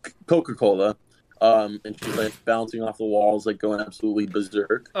Coca-Cola, and she's bouncing off the walls, going absolutely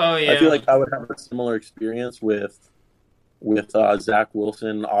berserk. Oh yeah. I feel like I would have a similar experience with Zach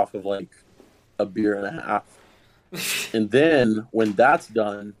Wilson off of a beer and a half. And then when that's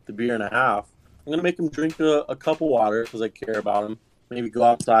done, the beer and a half, I'm gonna make him drink a cup of water because I care about him. Maybe go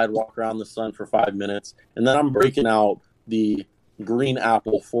outside, walk around the sun for 5 minutes, and then I'm breaking out the green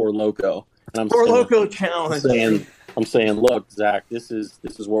apple Four Loko. And Loco challenge. I'm saying, look, Zach, this is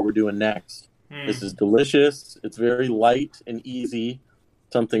what we're doing next. This is delicious. It's very light and easy.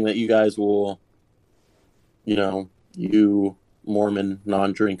 Something that you guys will, you Mormon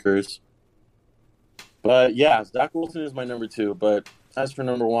non-drinkers. But yeah, Zach Wilson is my number 2. But as for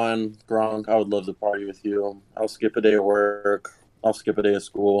number 1, Gronk, I would love to party with you. I'll skip a day of work. I'll skip a day of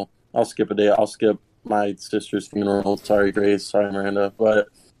school. I'll skip my sister's funeral. Sorry, Grace. Sorry, Miranda. But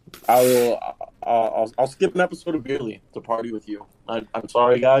I'll skip an episode of Beerly to party with you. I'm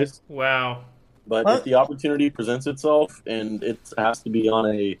sorry, guys. Wow. But if the opportunity presents itself and it has to be on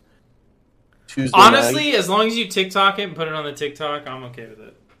a Tuesday Honestly, night, as long as you TikTok it and put it on the TikTok, I'm okay with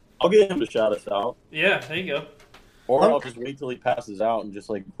it. I'll get him to shout us out. Yeah, there you go. Or I'll just wait till he passes out and just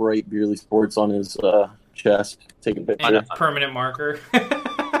write Beerly Sports on his chest, take a picture. On a permanent marker.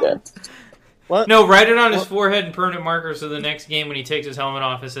 Yeah. What? No, write it on his forehead in permanent marker so the next game when he takes his helmet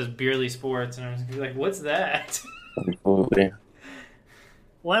off, it says Beerly Sports. And I'm just like, what's that? Absolutely.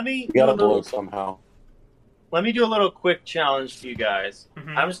 You gotta blow it somehow. Let me do a little quick challenge to you guys.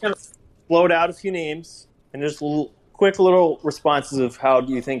 Mm-hmm. I'm just going to float out a few names and just quick little responses of how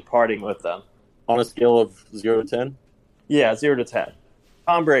do you think partying with them. On a scale of 0 to 10? Yeah, 0 to 10.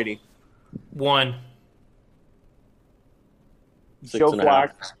 Tom Brady. 1. Joe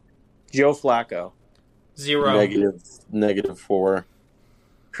Flacco. 0. Negative 4.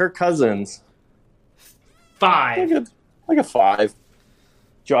 Kirk Cousins. 5. Like a 5.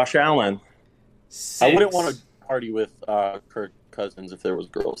 Josh Allen. 6. I wouldn't want to party with Kirk Cousins if there was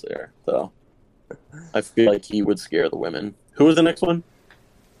girls there, though. I feel like he would scare the women. Who was the next one?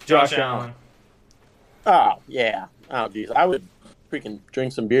 Josh Allen. Oh, yeah. Oh, geez. I would freaking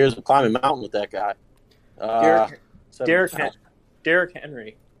drink some beers and climb a mountain with that guy. Derrick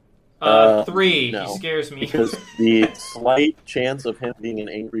Henry. 3. No, he scares me. Because the slight chance of him being an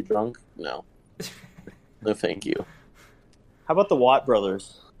angry drunk, no. No, thank you. How about the Watt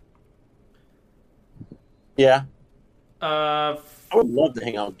brothers? Yeah. I would love to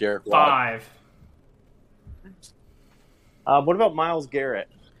hang out with Derek Watt. 5. What about Myles Garrett?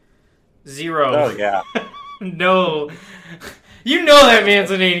 0. Oh, yeah. No. You know that man's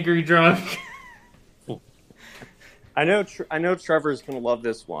an angry drunk. I know Trevor's going to love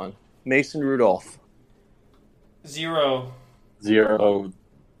this one. Mason Rudolph. 0. Zero,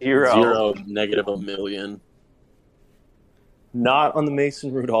 negative a million. Not on the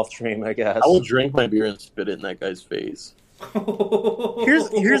Mason Rudolph train, I guess. I will drink my beer and spit it in that guy's face. Here's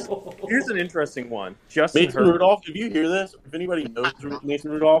an interesting one. Justin Mason Herbert. Rudolph, if you hear this, if anybody knows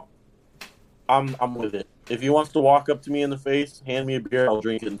Mason Rudolph, I'm with it. If he wants to walk up to me in the face, hand me a beer, I'll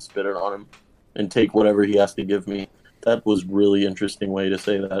drink it and spit it on him and take whatever he has to give me. That was really interesting way to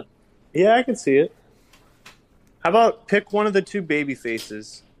say that. Yeah, I can see it. How about pick one of the two baby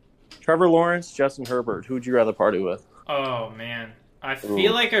faces? Trevor Lawrence, Justin Herbert. Who would you rather party with? Oh, man. I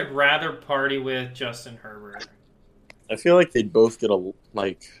feel like I'd rather party with Justin Herbert. I feel like they'd both get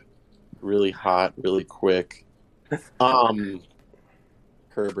really hot, really quick.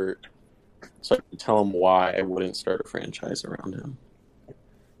 Herbert. So I can tell him why I wouldn't start a franchise around him.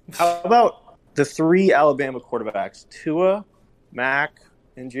 How about the 3 Alabama quarterbacks? Tua, Mac,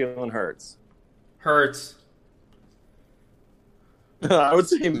 and Jalen Hurts. Hurts. I would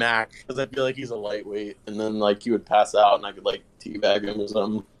say Mac, because I feel like he's a lightweight, and then he would pass out, and I could teabag him or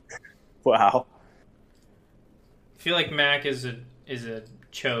something. Wow. I feel like Mac is a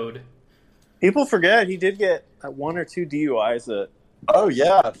chode. People forget he did get 1 or 2 DUIs. Oh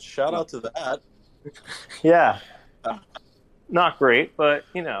yeah, shout out to that. Yeah. Not great, but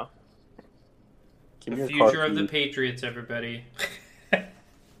Give me The a future car of the key. Patriots, everybody.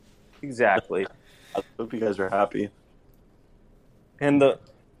 exactly. I hope you guys are happy. And the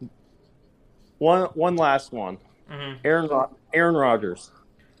one last one. Mm-hmm. Aaron Rodgers.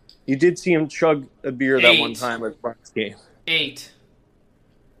 You did see him chug a beer that 8. one time at the Bucs game. 8.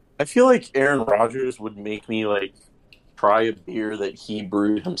 I feel like Aaron Rodgers would make me try a beer that he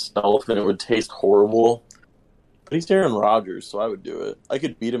brewed himself, and it would taste horrible. But he's Aaron Rodgers, so I would do it. I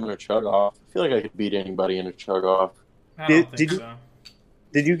could beat him in a chug off. I feel like I could beat anybody in a chug off. I don't think so.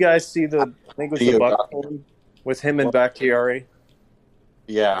 Did you guys see I think it was the Bucs one with him and Bakhtiari?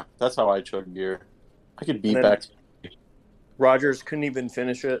 Yeah, that's how I chug beer. I could beat then- back. Rodgers couldn't even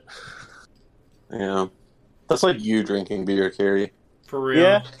finish it. Yeah, that's like you drinking beer, Carrie. For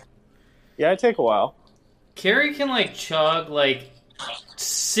real. Yeah, it'd take a while. Carrie can chug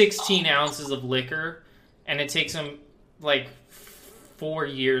 16 ounces of liquor, and it takes him 4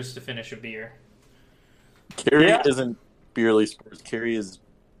 years to finish a beer. Carrie isn't beerly sports. Carrie is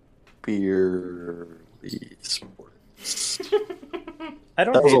beerly sports. That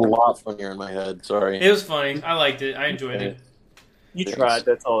was a lot funnier in my head. Sorry. It was funny. I liked it. I enjoyed it. You tried.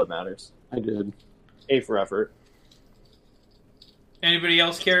 That's all that matters. I did. A for effort. Anybody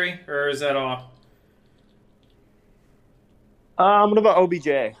else, Carrie? Or is that all? What about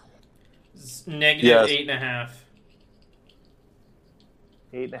OBJ? Negative Yes. 8.5.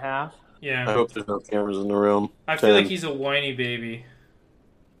 8.5? Yeah. I hope there's no cameras in the room. I feel like he's a whiny baby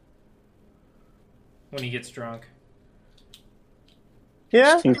when he gets drunk.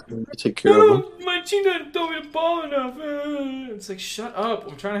 Yeah? Take care of him. My team didn't throw me the ball enough. It's like, shut up.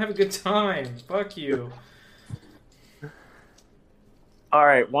 I'm trying to have a good time. Fuck you. All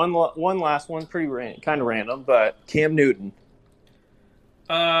right, one last one, kind of random, but Cam Newton.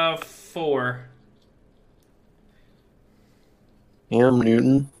 4. Cam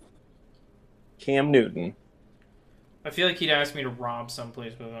Newton. Cam Newton. I feel like he'd ask me to rob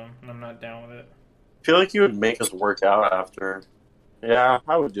someplace with him, and I'm not down with it. I feel like you would make us work out after. Yeah,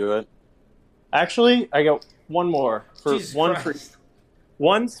 I would do it. Actually, I got one more. Jesus Christ.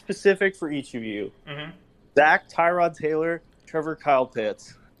 One specific for each of you. Mm-hmm. Zach, Tyrod Taylor, Trevor, Kyle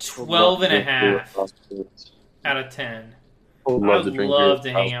Pitts. 12.5 out of 10. I would love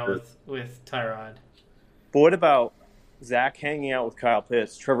to hang out with Tyrod. But what about Zach hanging out with Kyle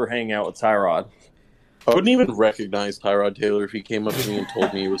Pitts, Trevor hanging out with Tyrod? I wouldn't even recognize Tyrod Taylor if he came up to me and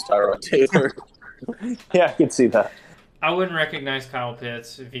told me he was Tyrod Taylor. Yeah, I can see that. I wouldn't recognize Kyle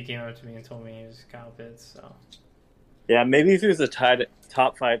Pitts if he came up to me and told me he was Kyle Pitts. So. Yeah, maybe if he was a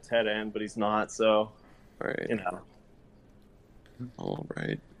top 5 tight end, but he's not, so, Right. you know. All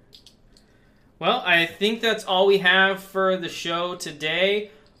right. Well, I think that's all we have for the show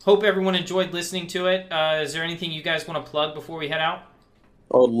today. Hope everyone enjoyed listening to it. Is there anything you guys want to plug before we head out?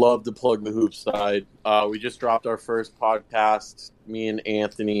 I would love to plug the hoop side. We just dropped our first podcast. Me and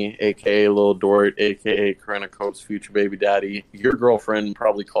Anthony, a.k.a. Lil Dort, a.k.a. Krennico's future baby daddy. Your girlfriend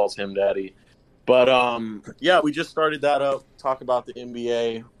probably calls him daddy. But, yeah, we just started that up. Talk about the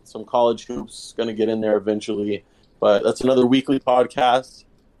NBA, some college hoops. Going to get in there eventually. But that's another weekly podcast,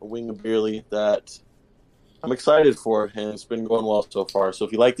 a wing of beerly, that I'm excited for. And it's been going well so far. So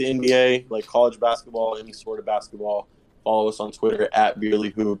if you like the NBA, like college basketball, any sort of basketball, follow us on Twitter at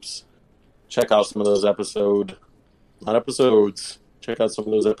BeerlyHoops. Check out some of those Check out some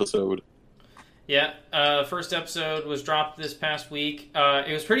of those episodes. Yeah, first episode was dropped this past week.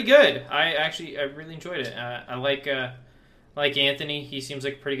 It was pretty good. I really enjoyed it. I like Anthony. He seems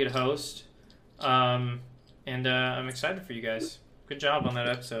like a pretty good host. And I'm excited for you guys. Good job on that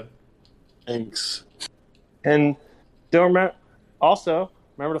episode. Thanks. And remember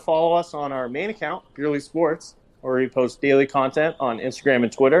to follow us on our main account, Beerly Sports, where we post daily content on Instagram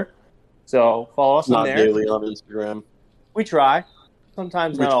and Twitter. So follow us on there. Not daily on Instagram. We try.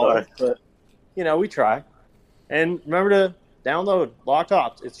 Sometimes not always, but we try. And remember to download Block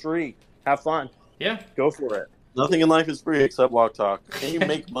Talk. It's free. Have fun. Yeah. Go for it. Nothing in life is free except Block Talk. And you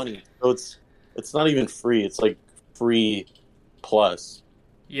make money. So it's not even free. It's like free plus.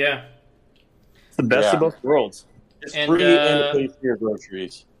 Yeah. It's the best of both worlds. It's free and it pays for your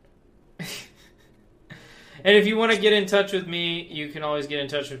groceries. And if you want to get in touch with me, you can always get in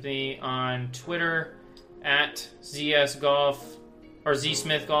touch with me on Twitter at ZSGolf, or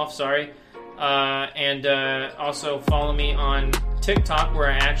ZSmithGolf, sorry. And also follow me on TikTok, where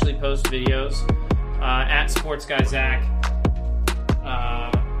I actually post videos, at SportsGuyZach.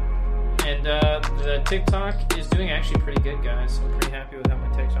 And the TikTok is doing actually pretty good, guys. I'm pretty happy with how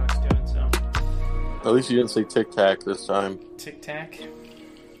my TikTok's doing. So at least you didn't say Tic Tac this time. Tic Tac.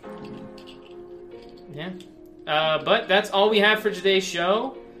 Yeah. But that's all we have for today's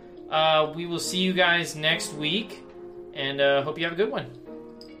show. We will see you guys next week, and hope you have a good one.